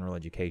general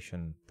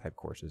education type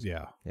courses.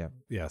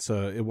 Yeah.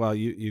 So while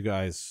you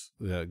guys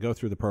go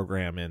through the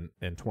program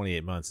in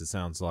 28 months, it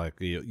sounds like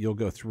you'll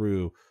go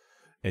through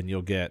and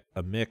you'll get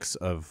a mix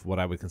of what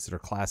I would consider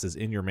classes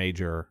in your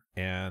major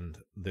and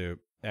the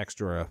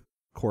extra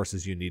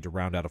courses you need to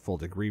round out a full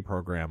degree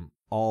program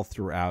all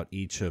throughout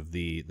each of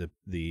the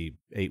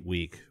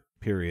 8-week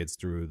periods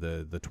through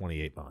the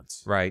 28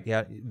 months. Right.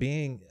 Yeah.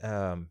 Being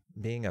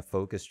a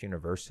focused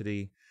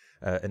university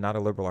and not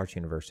a liberal arts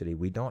university,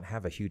 we don't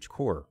have a huge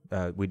core.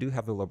 We do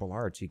have the liberal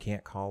arts. You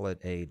can't call it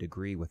a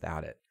degree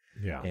without it.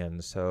 Yeah.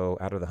 And so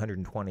out of the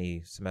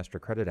 120 semester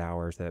credit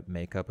hours that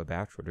make up a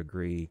bachelor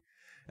degree,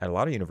 at a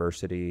lot of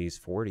universities,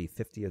 40,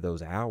 50 of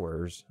those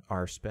hours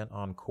are spent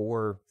on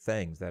core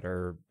things that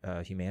are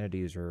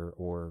humanities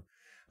or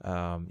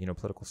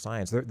political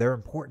science. They're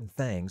important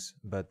things,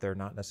 but they're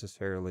not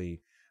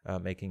necessarily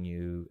making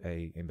you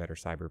a better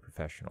cyber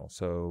professional.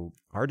 So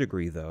our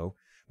degree, though,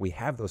 we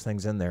have those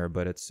things in there,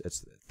 but it's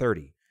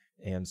 30.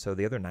 And so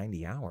the other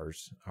 90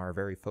 hours are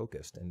very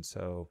focused. And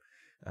so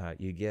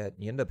you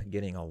end up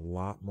getting a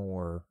lot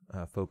more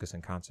focus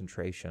and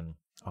concentration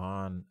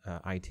on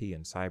IT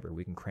and cyber.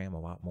 We can cram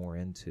a lot more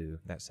into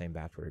that same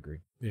bachelor degree.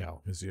 Yeah,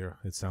 because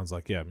it sounds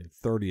like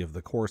 30 of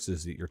the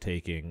courses that you're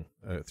taking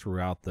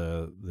throughout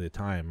the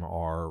time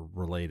are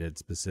related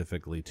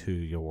specifically to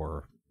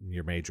your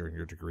your major and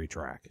your degree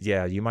track.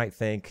 Yeah, you might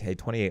think, hey,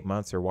 28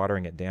 months are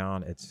watering it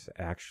down. It's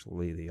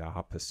actually the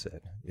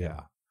opposite.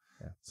 Yeah.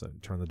 So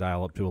turn the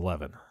dial up to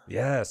 11.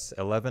 Yes,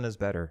 11 is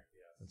better.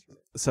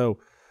 So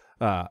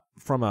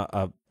from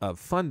a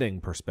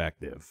funding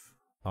perspective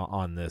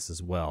on this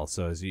as well,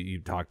 so as you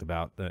talked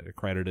about the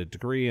accredited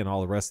degree and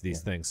all the rest of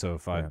these things, so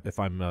if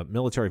I'm a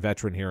military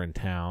veteran here in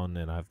town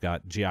and I've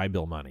got GI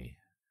Bill money,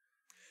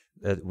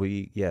 that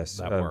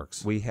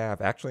works. We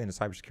have actually in the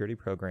cybersecurity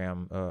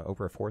program,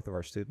 over a fourth of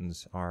our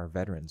students are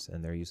veterans,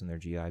 and they're using their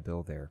GI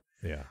Bill there.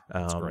 Yeah,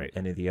 that's great.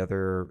 Any of the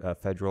other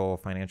federal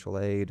financial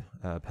aid,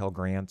 Pell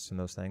Grants, and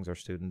those things, our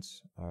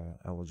students are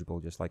eligible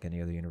just like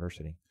any other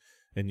university.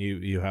 And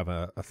you have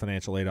a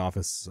financial aid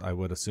office, I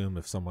would assume,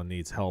 if someone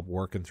needs help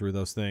working through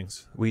those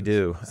things. We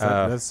do. So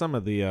that's some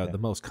of the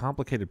most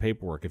complicated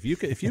paperwork. If you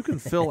can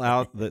fill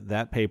out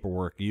that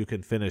paperwork, you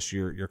can finish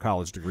your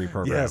college degree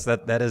program. Yes,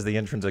 that is the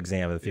entrance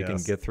exam. If you can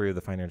get through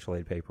the financial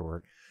aid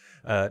paperwork.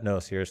 No,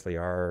 seriously,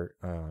 our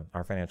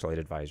financial aid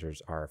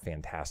advisors are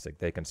fantastic.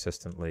 They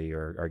consistently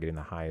are getting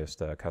the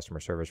highest customer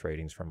service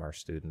ratings from our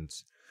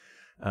students.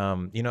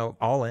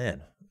 All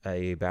in,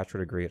 a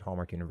bachelor degree at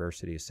Hallmark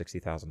University is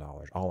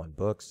 $60,000. All in,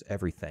 books,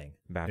 everything.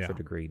 Bachelor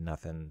degree,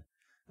 nothing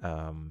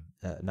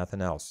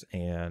else.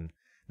 And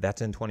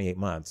that's in 28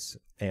 months.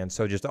 And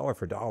so just dollar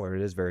for dollar,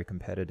 it is very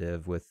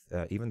competitive with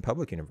even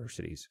public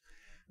universities.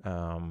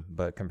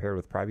 But compared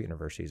with private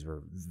universities,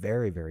 we're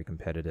very, very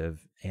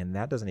competitive. And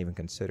that doesn't even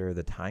consider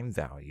the time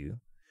value.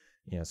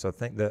 So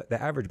think the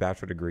average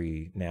bachelor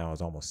degree now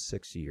is almost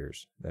 6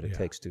 years that it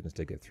takes students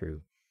to get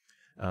through.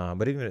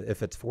 But even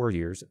if it's 4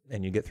 years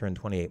and you get through in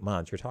 28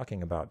 months, you're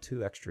talking about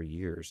 2 extra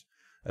years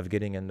of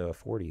getting into a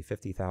 $40,000,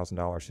 $50,000,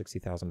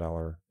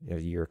 $60,000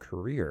 a year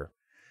career.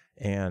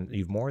 And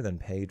you've more than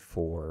paid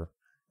for,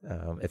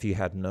 if you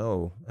had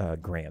no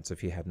grants,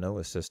 if you had no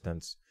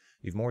assistance,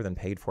 you've more than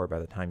paid for it by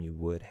the time you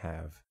would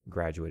have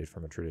graduated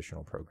from a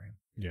traditional program.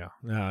 Yeah,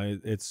 no,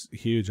 it's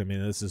huge. I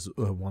mean, this is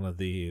one of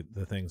the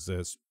things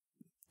that's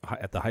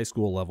at the high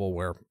school level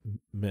where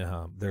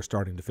they're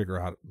starting to figure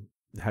out,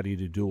 how do you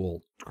do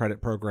dual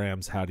credit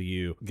programs? How do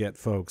you get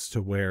folks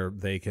to where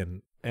they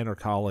can enter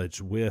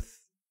college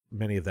with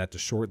many of that to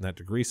shorten that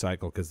degree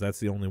cycle? Because that's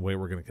the only way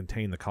we're going to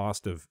contain the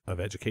cost of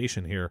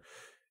education here,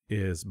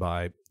 is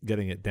by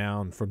getting it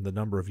down from the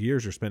number of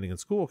years you're spending in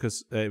school.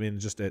 Because, I mean,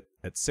 just at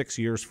 6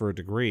 years for a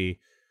degree,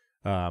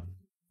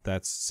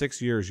 that's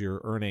 6 years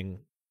you're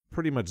earning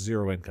pretty much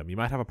zero income. You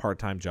might have a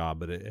part-time job,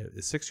 but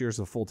 6 years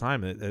of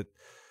full-time,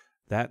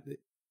 that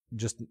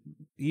just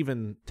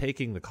even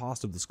taking the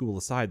cost of the school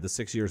aside, the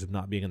 6 years of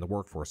not being in the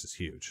workforce is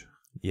huge.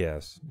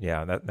 Yes.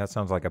 Yeah. That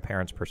sounds like a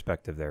parent's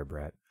perspective there,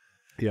 Brett.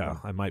 Yeah.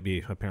 I might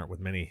be a parent with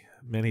many,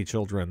 many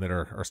children that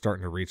are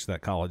starting to reach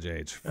that college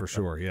age for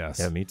sure. Yes.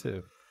 Yeah, me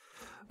too.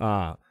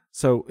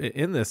 So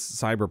in this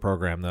cyber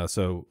program though,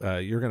 so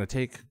you're going to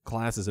take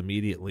classes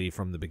immediately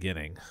from the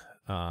beginning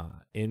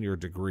in your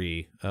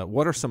degree.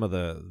 What are some of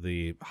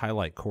the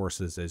highlight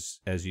courses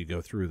as you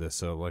go through this?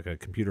 So like a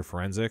computer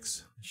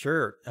forensics?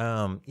 Sure.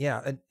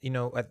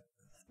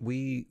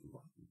 We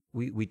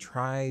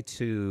try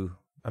to,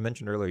 I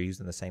mentioned earlier,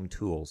 using the same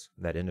tools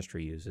that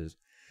industry uses.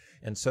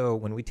 And so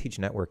when we teach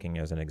networking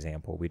as an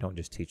example, we don't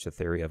just teach the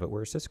theory of it.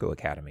 We're a Cisco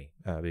Academy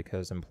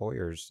because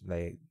employers,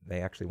 they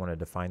actually want to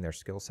define their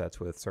skill sets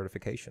with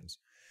certifications.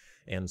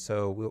 And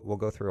so we'll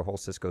go through a whole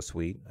Cisco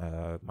suite,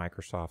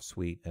 Microsoft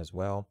suite as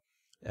well,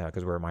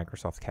 because we're a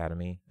Microsoft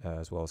Academy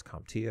as well as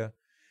CompTIA.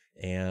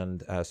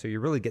 And so you're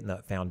really getting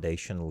that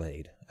foundation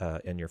laid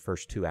in your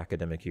first 2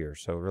 academic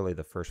years. So really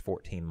the first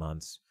 14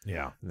 months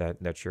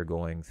that you're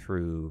going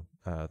through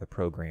the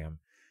program.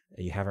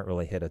 You haven't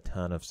really hit a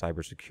ton of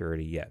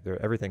cybersecurity yet.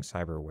 Everything's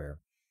cyber aware.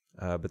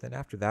 But then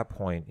after that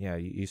point,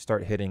 you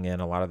start hitting in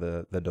a lot of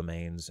the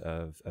domains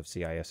of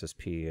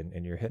CISSP,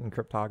 and you're hitting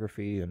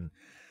cryptography and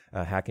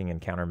hacking and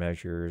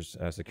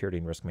countermeasures, security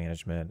and risk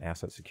management,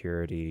 asset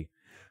security,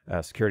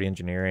 security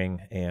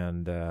engineering,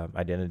 and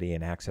identity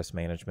and access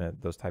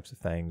management, those types of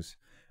things,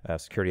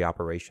 security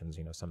operations,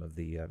 some of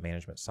the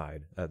management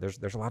side.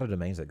 There's a lot of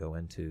domains that go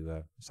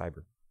into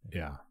cyber.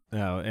 Yeah.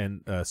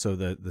 So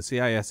the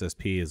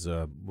CISSP is,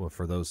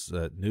 for those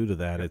new to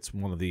that, it's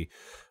one of the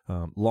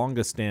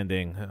longest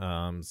standing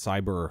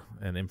cyber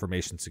and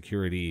information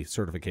security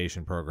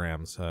certification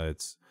programs.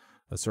 It's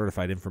a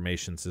certified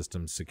information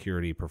systems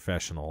security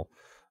professional.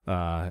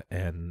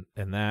 And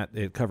that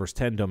it covers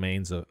 10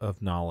 domains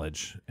of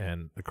knowledge,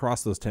 and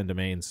across those 10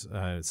 domains,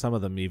 some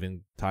of them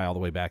even tie all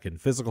the way back in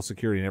physical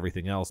security and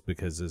everything else,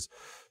 because as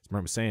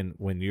I'm saying,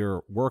 when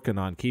you're working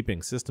on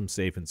keeping systems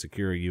safe and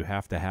secure, you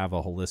have to have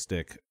a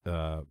holistic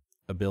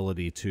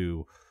ability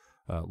to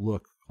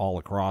look all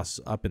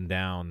across, up and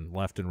down,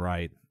 left and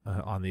right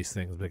on these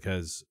things,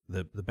 because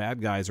the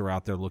bad guys are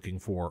out there looking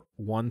for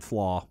one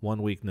flaw,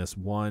 one weakness,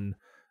 one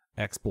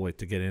exploit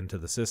to get into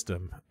the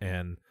system,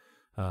 and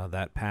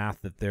that path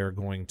that they're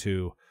going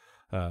to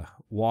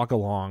walk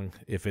along,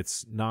 if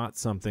it's not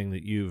something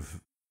that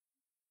you've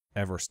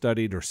ever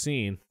studied or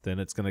seen, then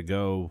it's going to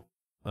go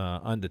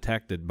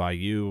undetected by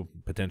you,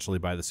 potentially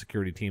by the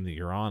security team that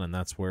you're on, and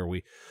that's where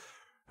we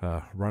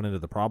run into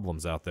the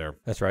problems out there.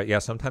 That's right. Yeah,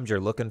 sometimes you're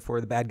looking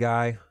for the bad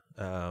guy,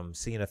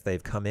 seeing if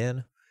they've come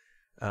in.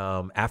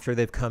 After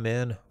they've come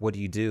in, what do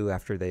you do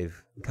after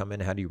they've come in?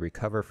 How do you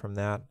recover from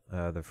that?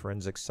 The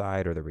forensic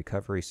side or the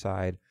recovery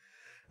side?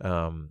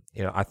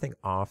 I think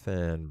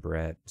often,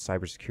 Brett,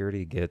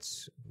 cybersecurity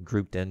gets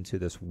grouped into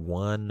this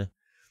one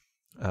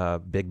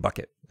big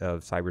bucket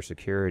of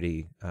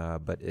cybersecurity,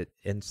 but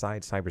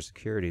inside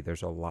cybersecurity,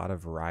 there's a lot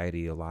of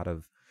variety, a lot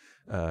of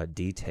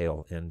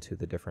detail into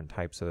the different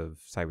types of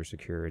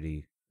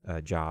cybersecurity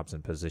jobs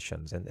and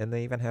positions, and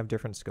they even have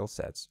different skill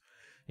sets.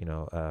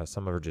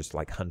 Some are just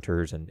like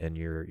hunters, and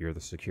you're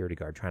the security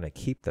guard trying to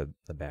keep the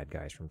bad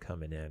guys from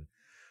coming in,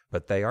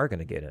 but they are going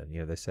to get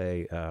in. They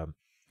say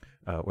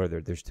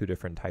there's two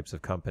different types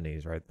of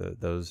companies, right?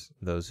 Those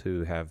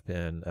who have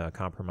been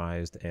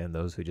compromised, and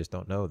those who just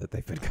don't know that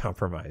they've been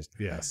compromised.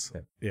 Yes,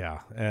 yeah,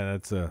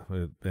 and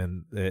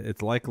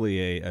it's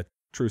likely a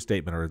true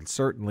statement, or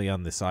certainly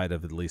on the side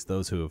of at least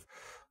those who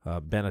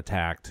have been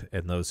attacked,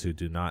 and those who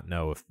do not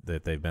know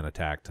that they've been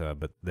attacked,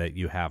 but that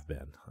you have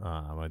been.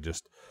 I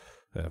just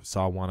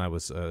saw one I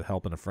was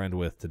helping a friend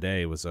with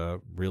today. It was a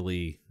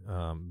really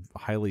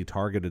highly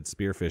targeted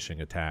spear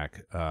phishing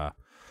attack.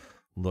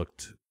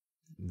 Looked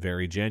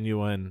very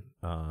genuine.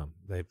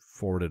 They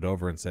forwarded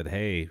over and said,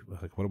 "Hey,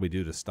 like, what do we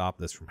do to stop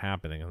this from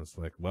happening?" And it's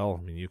like, well,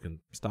 I mean, you can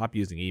stop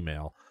using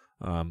email,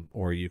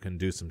 or you can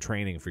do some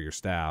training for your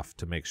staff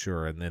to make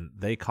sure. And then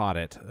they caught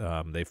it.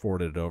 They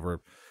forwarded it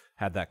over,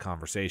 had that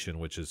conversation,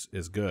 which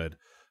is good.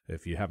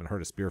 If you haven't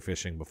heard of spear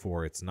phishing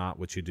before, it's not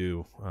what you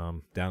do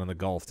down in the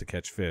Gulf to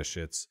catch fish.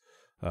 It's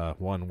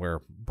one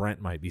where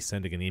Brent might be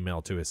sending an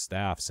email to his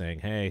staff saying,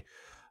 "Hey,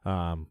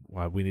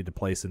 we need to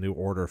place a new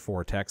order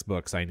for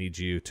textbooks. I need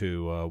you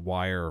to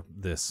wire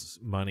this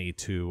money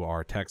to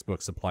our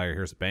textbook supplier.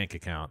 Here's a bank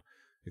account."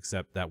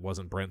 Except that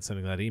wasn't Brent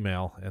sending that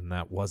email, and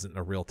that wasn't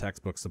a real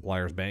textbook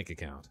supplier's bank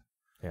account.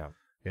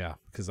 Yeah,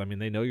 because, I mean,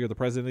 they know you're the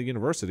president of the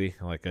university.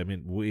 Like, I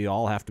mean, we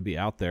all have to be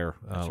out there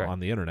right. on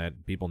the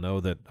internet. People know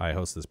that I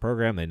host this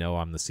program. They know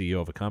I'm the CEO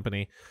of a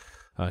company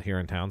here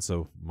in town,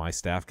 so my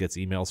staff gets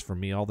emails from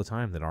me all the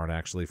time that aren't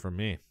actually from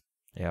me.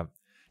 Yeah.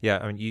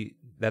 I mean,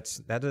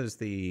 that is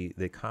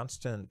the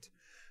constant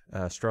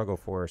struggle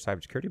for a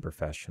cybersecurity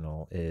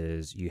professional.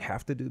 Is you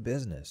have to do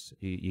business.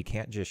 You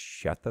can't just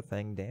shut the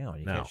thing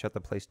down. You can't shut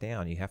the place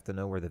down. You have to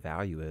know where the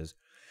value is.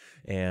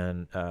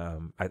 And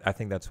I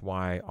think that's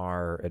why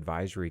our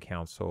advisory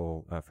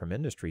council from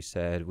industry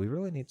said we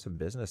really need some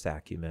business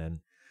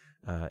acumen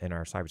in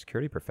our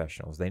cybersecurity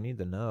professionals. They need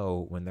to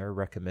know when they're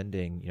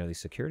recommending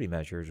these security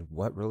measures,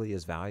 what really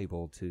is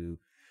valuable to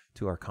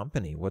our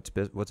company, what's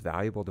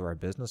valuable to our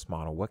business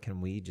model, what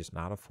can we just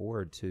not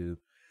afford to,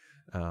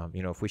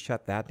 if we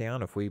shut that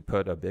down, if we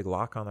put a big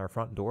lock on our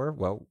front door,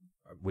 well,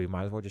 we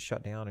might as well just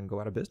shut down and go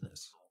out of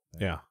business.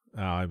 Yeah.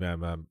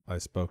 I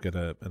spoke at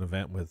an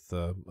event with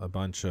a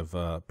bunch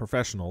of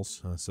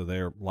professionals, so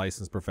they're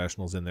licensed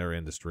professionals in their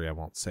industry. I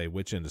won't say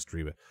which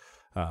industry,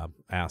 but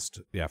asked,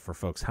 for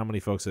folks, how many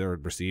folks there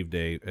had received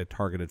a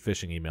targeted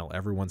phishing email.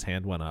 Everyone's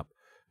hand went up.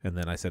 And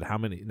then I said, how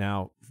many?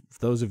 Now, for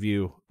those of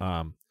you,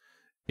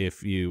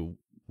 if you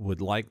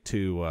would like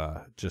to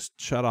just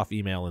shut off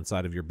email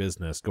inside of your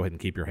business, go ahead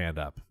and keep your hand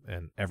up.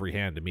 And every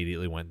hand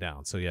immediately went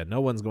down. So,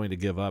 no one's going to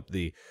give up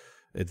the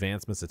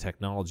advancements of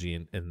technology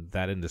in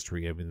that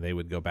industry. I mean, they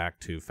would go back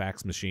to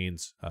fax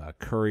machines,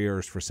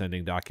 couriers for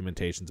sending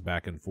documentations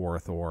back and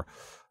forth, or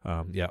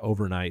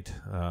overnight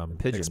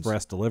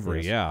express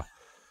delivery. Yes.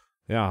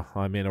 Yeah.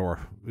 I mean,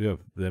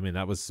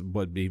 that was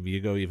what you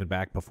go even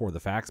back before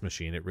the fax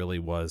machine. It really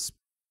was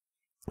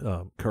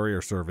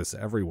courier service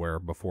everywhere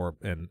before,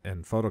 and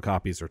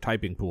photocopies or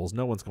typing pools.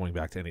 No one's going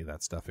back to any of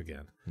that stuff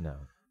again. No,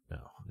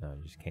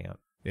 you just can't.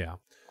 Yeah.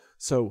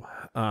 So,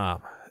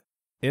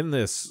 in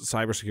this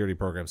cybersecurity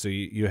program, so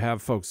you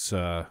have folks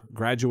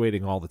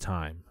graduating all the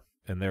time,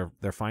 and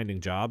they're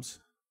finding jobs.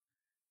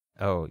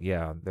 Oh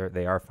yeah,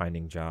 they are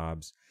finding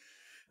jobs.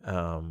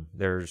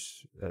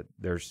 There's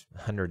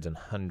hundreds and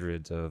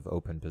hundreds of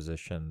open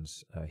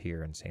positions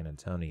here in San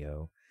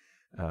Antonio,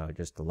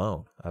 just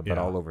alone, but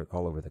all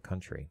over the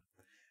country.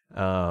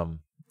 But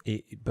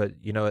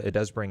it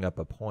does bring up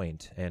a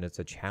point, and it's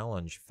a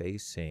challenge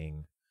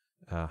facing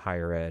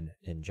higher ed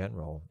in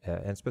general,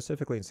 and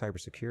specifically in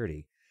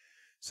cybersecurity.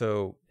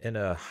 So in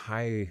a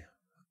high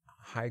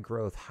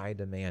growth, high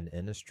demand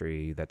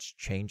industry that's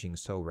changing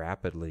so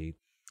rapidly,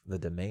 the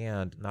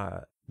demand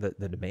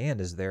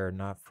is there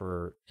not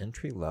for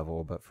entry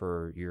level, but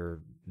for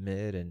your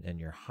mid and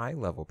your high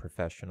level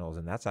professionals,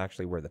 and that's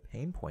actually where the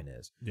pain point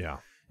is. Yeah.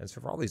 And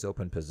so for all these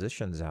open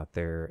positions out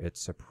there,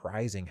 it's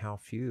surprising how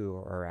few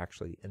are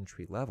actually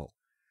entry level.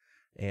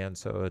 And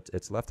so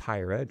it's left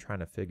higher ed trying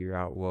to figure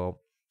out, well,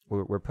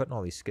 we're putting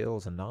all these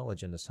skills and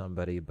knowledge into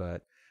somebody,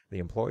 but the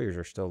employers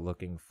are still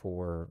looking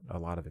for a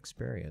lot of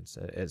experience.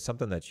 It's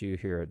something that you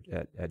here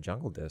at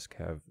Jungle Disc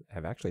have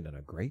actually done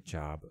a great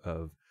job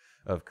of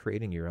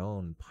creating your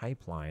own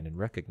pipeline and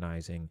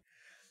recognizing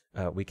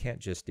we can't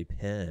just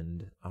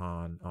depend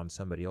on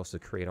somebody else to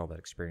create all that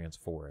experience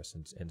for us.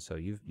 And so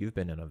you've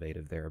been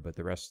innovative there, but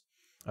the rest,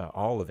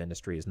 all of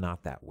industry is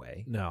not that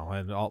way. No,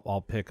 and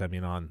I'll pick,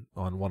 on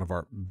one of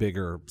our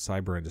bigger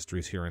cyber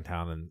industries here in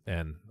town,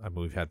 and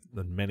we've had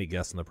many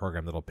guests in the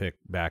program that'll pick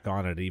back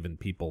on it, even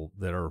people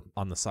that are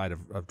on the side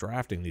of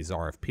drafting these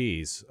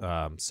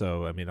RFPs.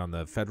 So, on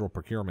the federal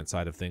procurement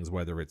side of things,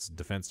 whether it's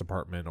Defense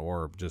Department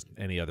or just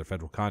any other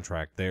federal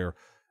contract, they're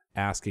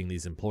asking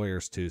these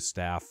employers to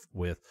staff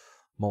with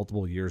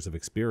multiple years of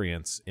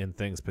experience in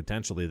things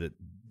potentially that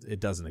it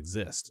doesn't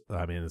exist.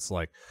 It's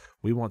like,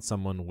 we want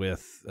someone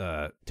with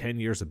 10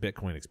 years of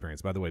Bitcoin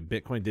experience. By the way,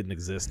 Bitcoin didn't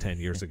exist 10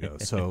 years ago.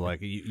 So like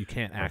you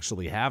can't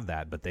actually have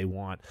that, but they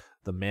want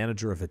the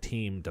manager of a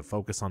team to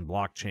focus on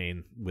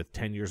blockchain with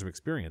 10 years of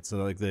experience. So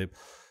like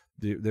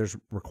there's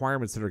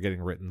requirements that are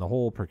getting written. The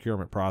whole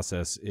procurement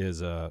process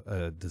is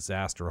a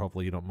disaster.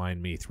 Hopefully you don't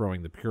mind me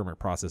throwing the procurement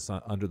process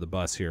under the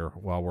bus here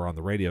while we're on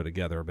the radio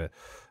together, but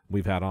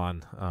we've had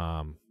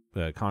on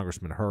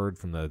Congressman Hurd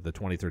from the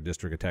 23rd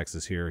District of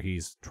Texas here.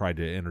 He's tried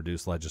to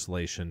introduce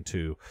legislation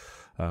to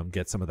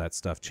get some of that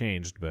stuff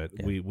changed, but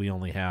we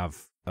only have,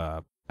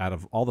 out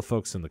of all the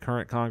folks in the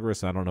current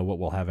Congress, I don't know what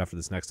we'll have after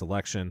this next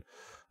election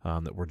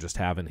that we're just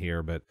having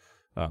here, but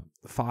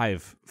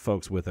 5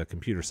 folks with a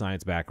computer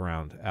science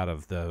background out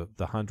of the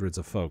hundreds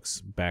of folks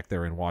back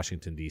there in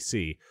Washington,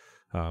 D.C.,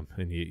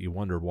 and you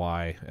wonder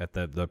why at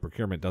the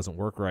procurement doesn't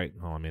work right.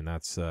 Well,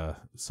 that's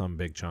some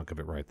big chunk of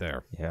it right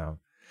there. Yeah.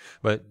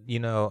 But,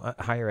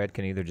 higher ed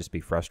can either just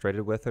be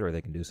frustrated with it or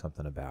they can do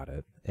something about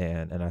it.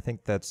 And I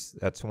think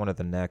that's one of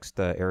the next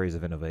areas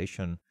of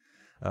innovation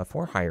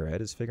for higher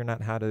ed, is figuring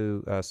out how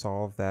to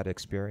solve that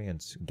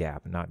experience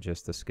gap, not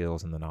just the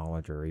skills and the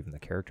knowledge or even the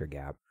character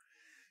gap.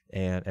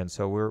 And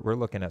so we're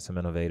looking at some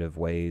innovative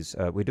ways.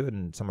 We do it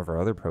in some of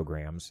our other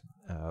programs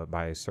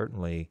by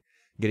certainly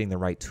getting the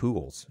right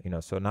tools,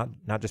 so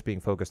not just being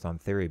focused on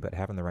theory, but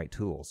having the right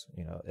tools,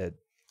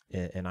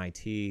 in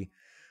IT.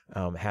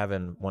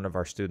 Having one of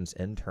our students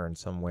intern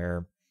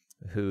somewhere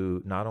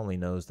who not only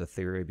knows the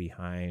theory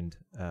behind,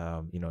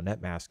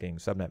 net masking,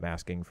 subnet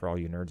masking for all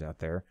you nerds out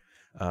there,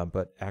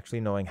 but actually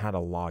knowing how to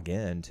log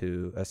in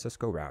to a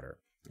Cisco router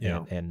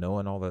and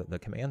knowing all the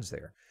commands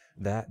there.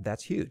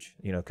 That's huge,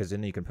 because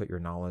then you can put your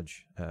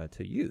knowledge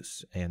to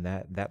use, and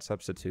that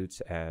substitutes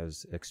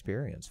as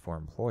experience for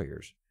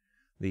employers.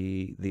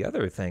 The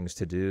other things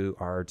to do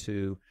are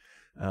to,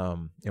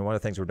 one of the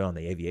things we're doing on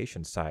the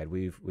aviation side,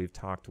 we've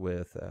talked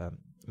with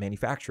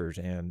manufacturers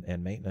and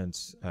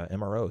maintenance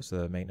MROs,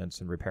 the maintenance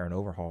and repair and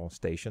overhaul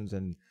stations,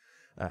 and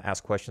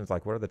ask questions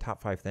like, what are the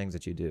top 5 things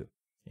that you do?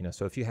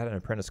 So if you had an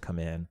apprentice come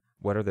in,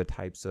 what are the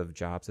types of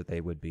jobs that they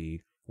would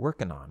be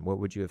working on? What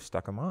would you have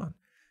stuck them on?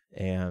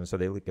 And so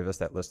they would give us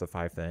that list of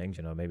 5 things.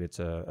 Maybe it's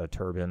a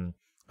turbine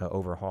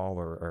overhaul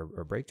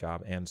or brake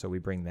job, and so we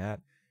bring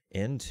that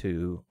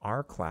into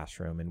our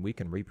classroom, and we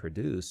can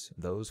reproduce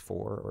those 4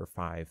 or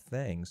 5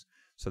 things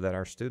so that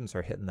our students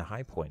are hitting the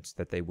high points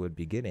that they would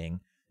be getting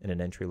in an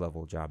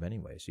entry-level job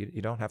anyways.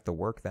 You don't have to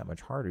work that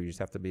much harder. You just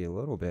have to be a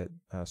little bit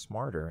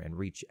smarter and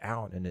reach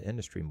out into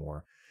industry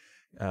more.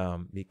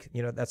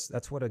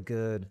 That's what a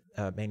good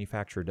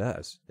manufacturer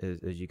does, is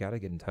you got to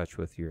get in touch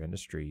with your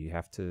industry. You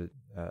have to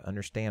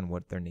understand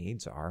what their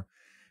needs are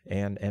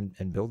and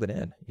build it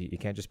in. You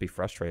can't just be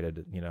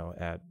frustrated,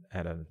 at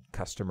a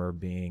customer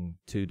being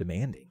too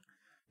demanding.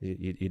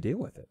 You deal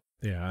with it.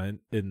 Yeah,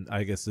 and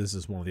I guess this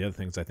is one of the other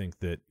things I think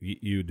that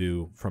you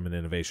do from an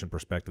innovation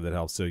perspective that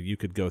helps. So you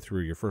could go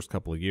through your first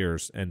couple of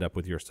years, end up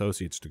with your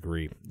associate's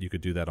degree. You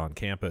could do that on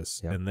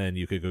campus, and then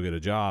you could go get a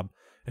job,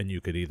 and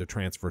you could either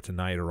transfer to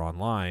night or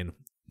online.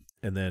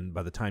 And then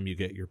by the time you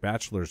get your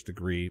bachelor's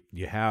degree,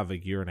 you have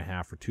 1.5 years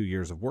or 2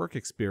 years of work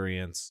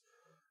experience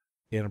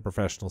in a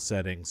professional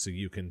setting, so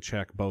you can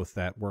check both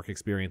that work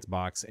experience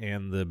box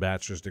and the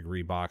bachelor's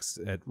degree box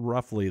at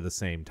roughly the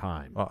same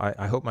time. Well,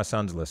 I hope my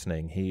son's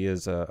listening. He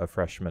is a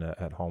freshman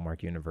at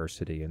Hallmark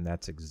University, and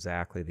that's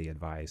exactly the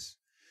advice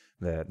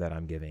that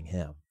I'm giving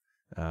him.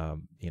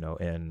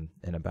 In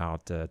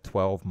about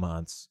 12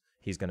 months,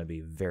 he's going to be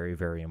very,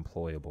 very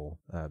employable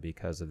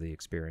because of the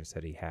experience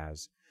that he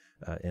has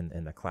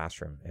in the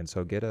classroom. And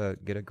so get a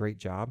great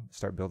job,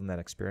 start building that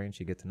experience.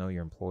 You get to know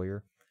your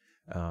employer.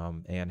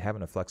 And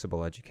having a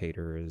flexible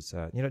educator is,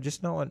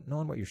 just knowing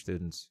what your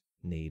students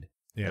need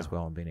as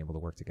well, and being able to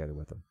work together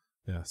with them.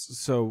 Yes.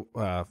 So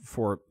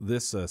for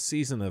this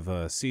season of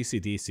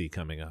CCDC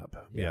coming up,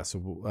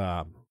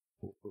 so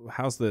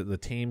how's the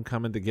team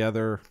coming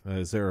together?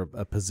 Is there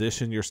a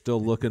position you're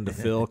still looking to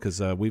fill?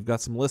 Because we've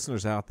got some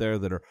listeners out there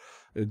that are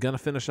going to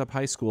finish up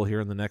high school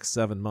here in the next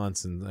 7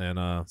 months,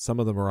 and some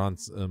of them are on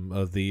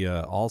of the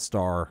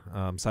all-star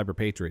Cyber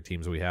Patriot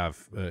teams we have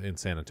in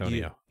San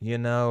Antonio.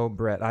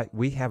 Brett,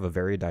 we have a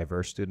very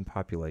diverse student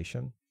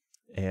population,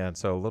 and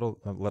so I'll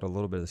let a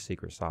little bit of the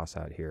secret sauce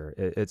out here.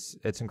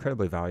 It's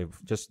incredibly valuable.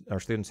 Just our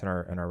students in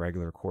our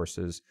regular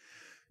courses,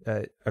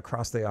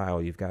 across the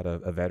aisle, you've got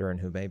a veteran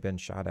who may have been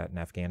shot at in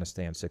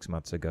Afghanistan 6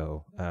 months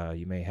ago.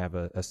 You may have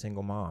a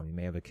single mom. You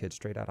may have a kid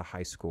straight out of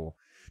high school.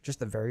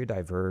 Just a very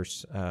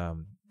diverse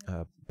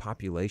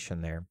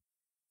population there.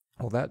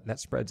 Well, that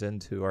spreads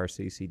into our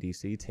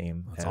CCDC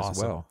team as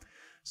awesome. well.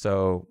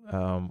 So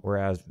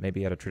whereas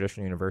maybe at a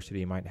traditional university,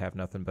 you might have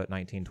nothing but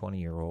 19,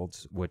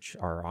 20-year-olds, which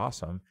are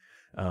awesome,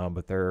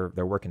 but they're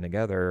working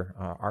together.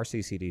 Our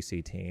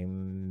CCDC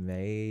team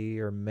may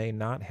or may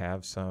not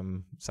have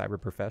some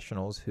cyber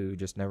professionals who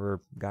just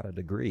never got a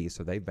degree.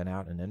 So they've been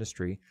out in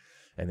industry,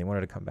 and they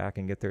wanted to come back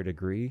and get their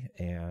degree.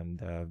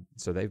 And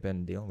so they've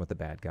been dealing with the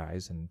bad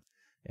guys.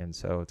 And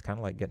so it's kind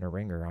of like getting a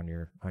ringer on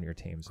your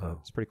team. So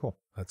it's pretty cool.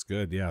 That's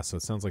good. Yeah. So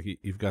it sounds like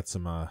you've got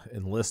some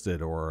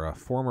enlisted or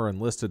former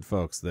enlisted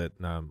folks that,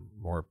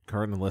 or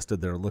current enlisted,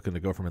 that are looking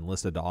to go from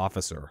enlisted to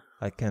officer.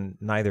 I can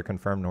neither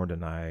confirm nor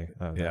deny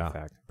that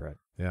fact, Brett.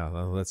 Yeah,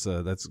 well,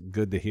 that's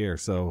good to hear.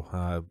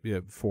 So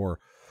for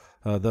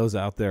those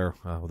out there,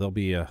 there'll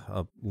be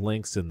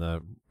links in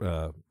the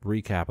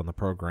recap on the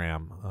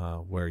program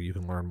where you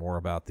can learn more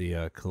about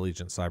the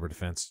Collegiate Cyber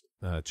Defense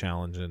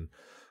Challenge and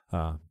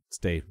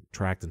stay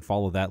tracked and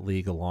follow that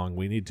league along.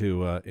 We need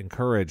to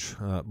encourage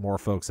more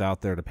folks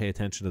out there to pay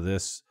attention to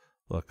this.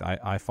 Look,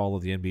 I follow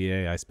the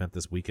NBA. I spent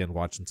this weekend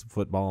watching some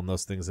football and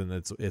those things, and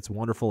it's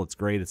wonderful. It's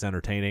great. It's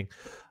entertaining.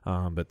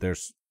 But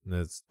there's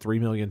 3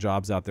 million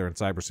jobs out there in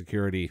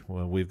cybersecurity.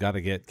 Well, we've got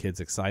to get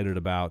kids excited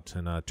about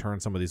and turn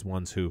some of these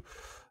ones who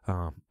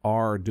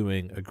are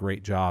doing a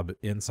great job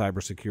in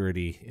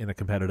cybersecurity in a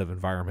competitive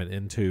environment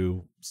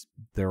into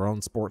their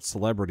own sports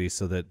celebrities,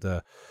 so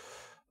that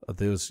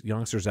those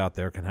youngsters out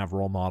there can have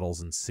role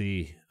models and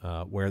see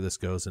where this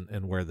goes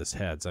and where this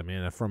heads. I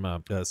mean, from a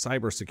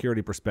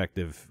cybersecurity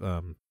perspective,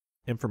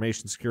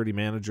 information security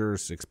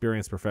managers,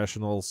 experienced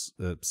professionals,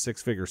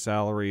 6-figure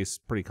salaries,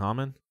 pretty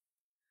common.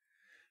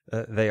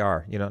 They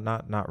are,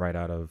 not right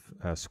out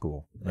of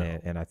school, No.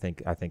 and I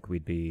think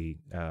we'd be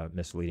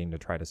misleading to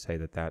try to say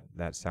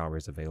that salary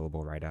is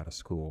available right out of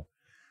school.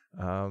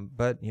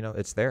 But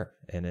it's there,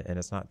 and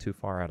it's not too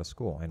far out of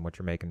school, and what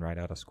you're making right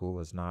out of school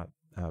is not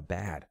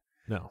bad.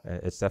 No,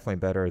 it's definitely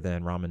better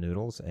than ramen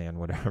noodles and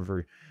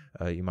whatever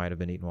you might have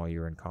been eating while you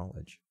were in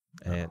college.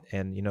 And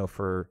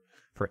for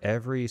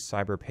every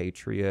cyber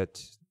patriot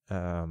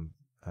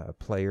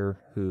player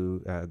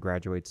who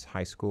graduates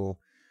high school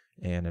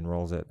and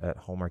enrolls at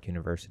Hallmark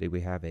University,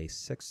 we have a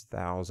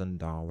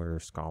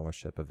 $6,000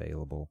 scholarship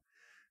available.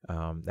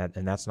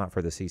 That's not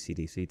for the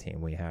CCDC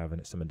team. We have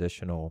some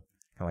additional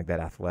kind of like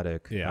that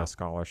athletic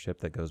scholarship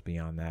that goes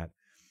beyond that.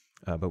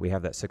 But we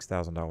have that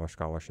 $6,000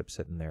 scholarship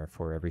sitting there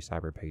for every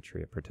Cyber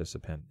Patriot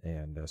participant,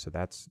 and so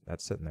that's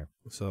sitting there.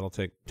 So it'll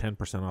take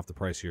 10% off the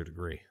price of your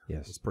degree.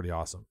 Yes, it's pretty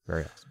awesome.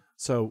 Very awesome.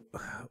 So,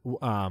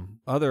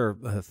 other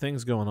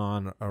things going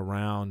on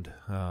around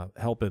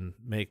helping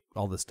make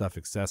all this stuff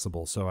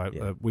accessible.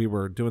 So we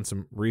were doing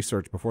some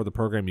research before the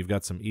program. You've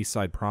got some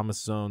Eastside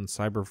Promise Zone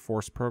Cyber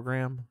Force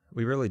program.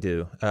 We really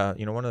do.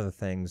 One of the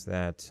things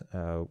that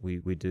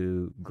we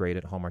do great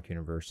at Hallmark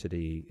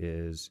University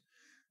is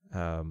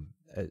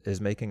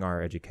making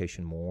our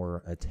education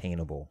more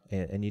attainable.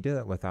 And you do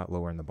that without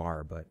lowering the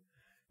bar. But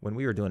when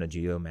we were doing a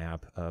geo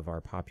map of our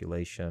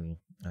population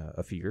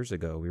a few years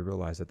ago, we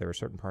realized that there were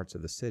certain parts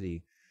of the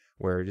city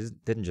where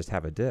it didn't just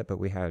have a dip, but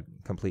we had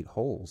complete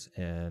holes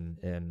in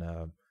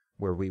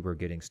where we were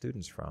getting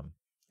students from.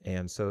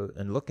 And so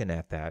in looking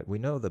at that, we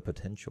know the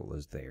potential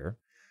is there.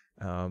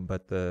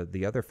 But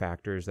the other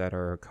factors that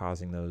are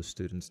causing those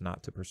students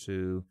not to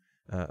pursue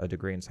a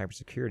degree in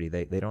cybersecurity,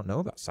 they don't know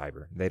about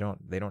cyber. They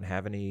don't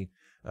have any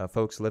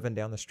folks living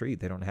down the street.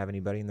 They don't have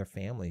anybody in their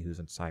family who's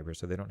in cyber,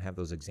 so they don't have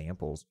those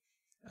examples.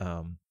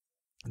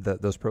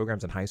 Those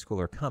programs in high school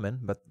are coming,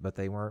 but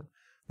they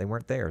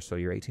weren't there. So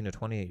your 18 to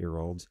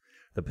 28-year-olds,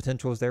 the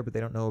potential is there, but they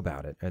don't know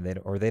about it, and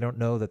they don't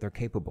know that they're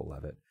capable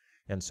of it.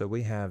 And so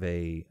we have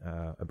a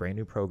brand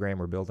new program.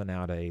 We're building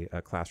out a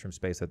classroom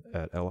space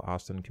at Ella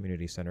Austin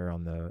Community Center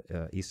on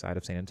the east side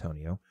of San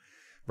Antonio,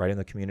 right in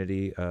the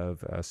community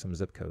of some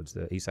zip codes.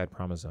 The Eastside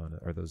Promise Zone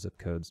are those zip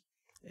codes.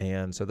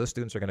 And so those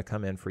students are going to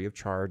come in free of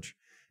charge.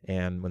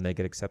 And when they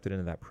get accepted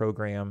into that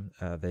program,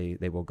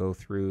 they will go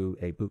through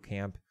a boot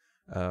camp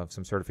of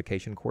some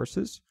certification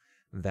courses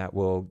that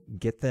will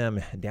get them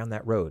down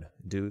that road.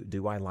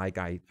 Do I like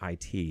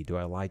IT? Do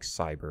I like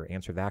cyber?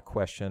 Answer that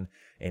question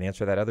and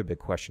answer that other big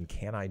question.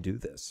 Can I do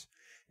this?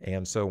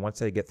 And so once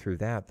they get through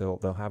that,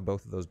 they'll have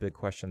both of those big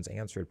questions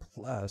answered.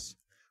 Plus,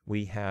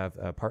 we have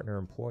partner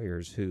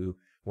employers who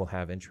will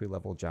have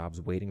entry-level jobs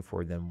waiting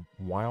for them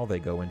while they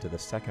go into the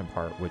second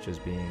part, which is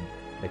being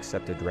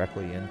accepted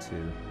directly into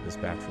this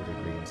bachelor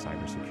degree in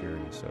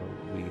cybersecurity. So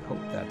we hope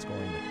that's going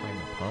to prime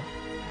the pump,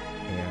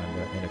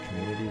 and in a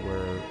community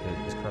where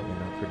it is currently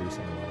not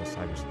producing a lot of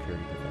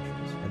cybersecurity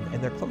professionals,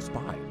 and they're close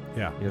by.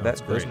 Yeah,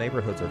 those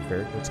neighborhoods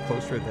are it's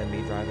closer than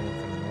me driving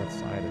up from the north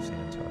side of San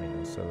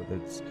Antonio. So we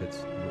need to do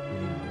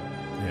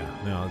it. Yeah,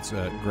 no, it's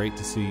great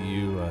to see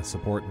you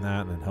supporting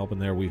that and helping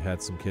there. We've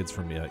had some kids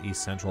from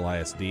East Central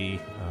ISD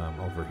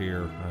over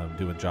here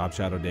doing job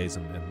shadow days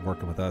and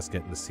working with us,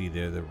 getting to see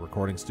the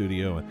recording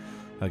studio and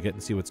getting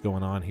to see what's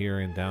going on here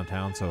in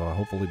downtown. So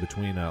hopefully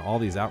between all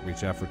these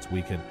outreach efforts,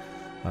 we can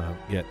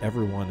get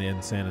everyone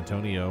in San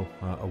Antonio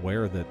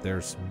aware that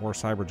there's more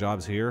cyber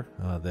jobs here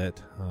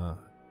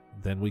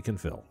than we can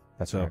fill.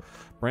 That's so, right.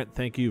 Brent,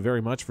 thank you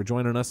very much for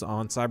joining us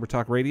on Cyber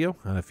Talk Radio.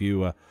 If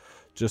you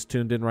just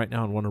tuned in right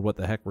now and wondered what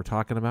the heck we're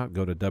talking about,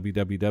 go to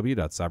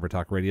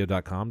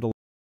www.cybertalkradio.com to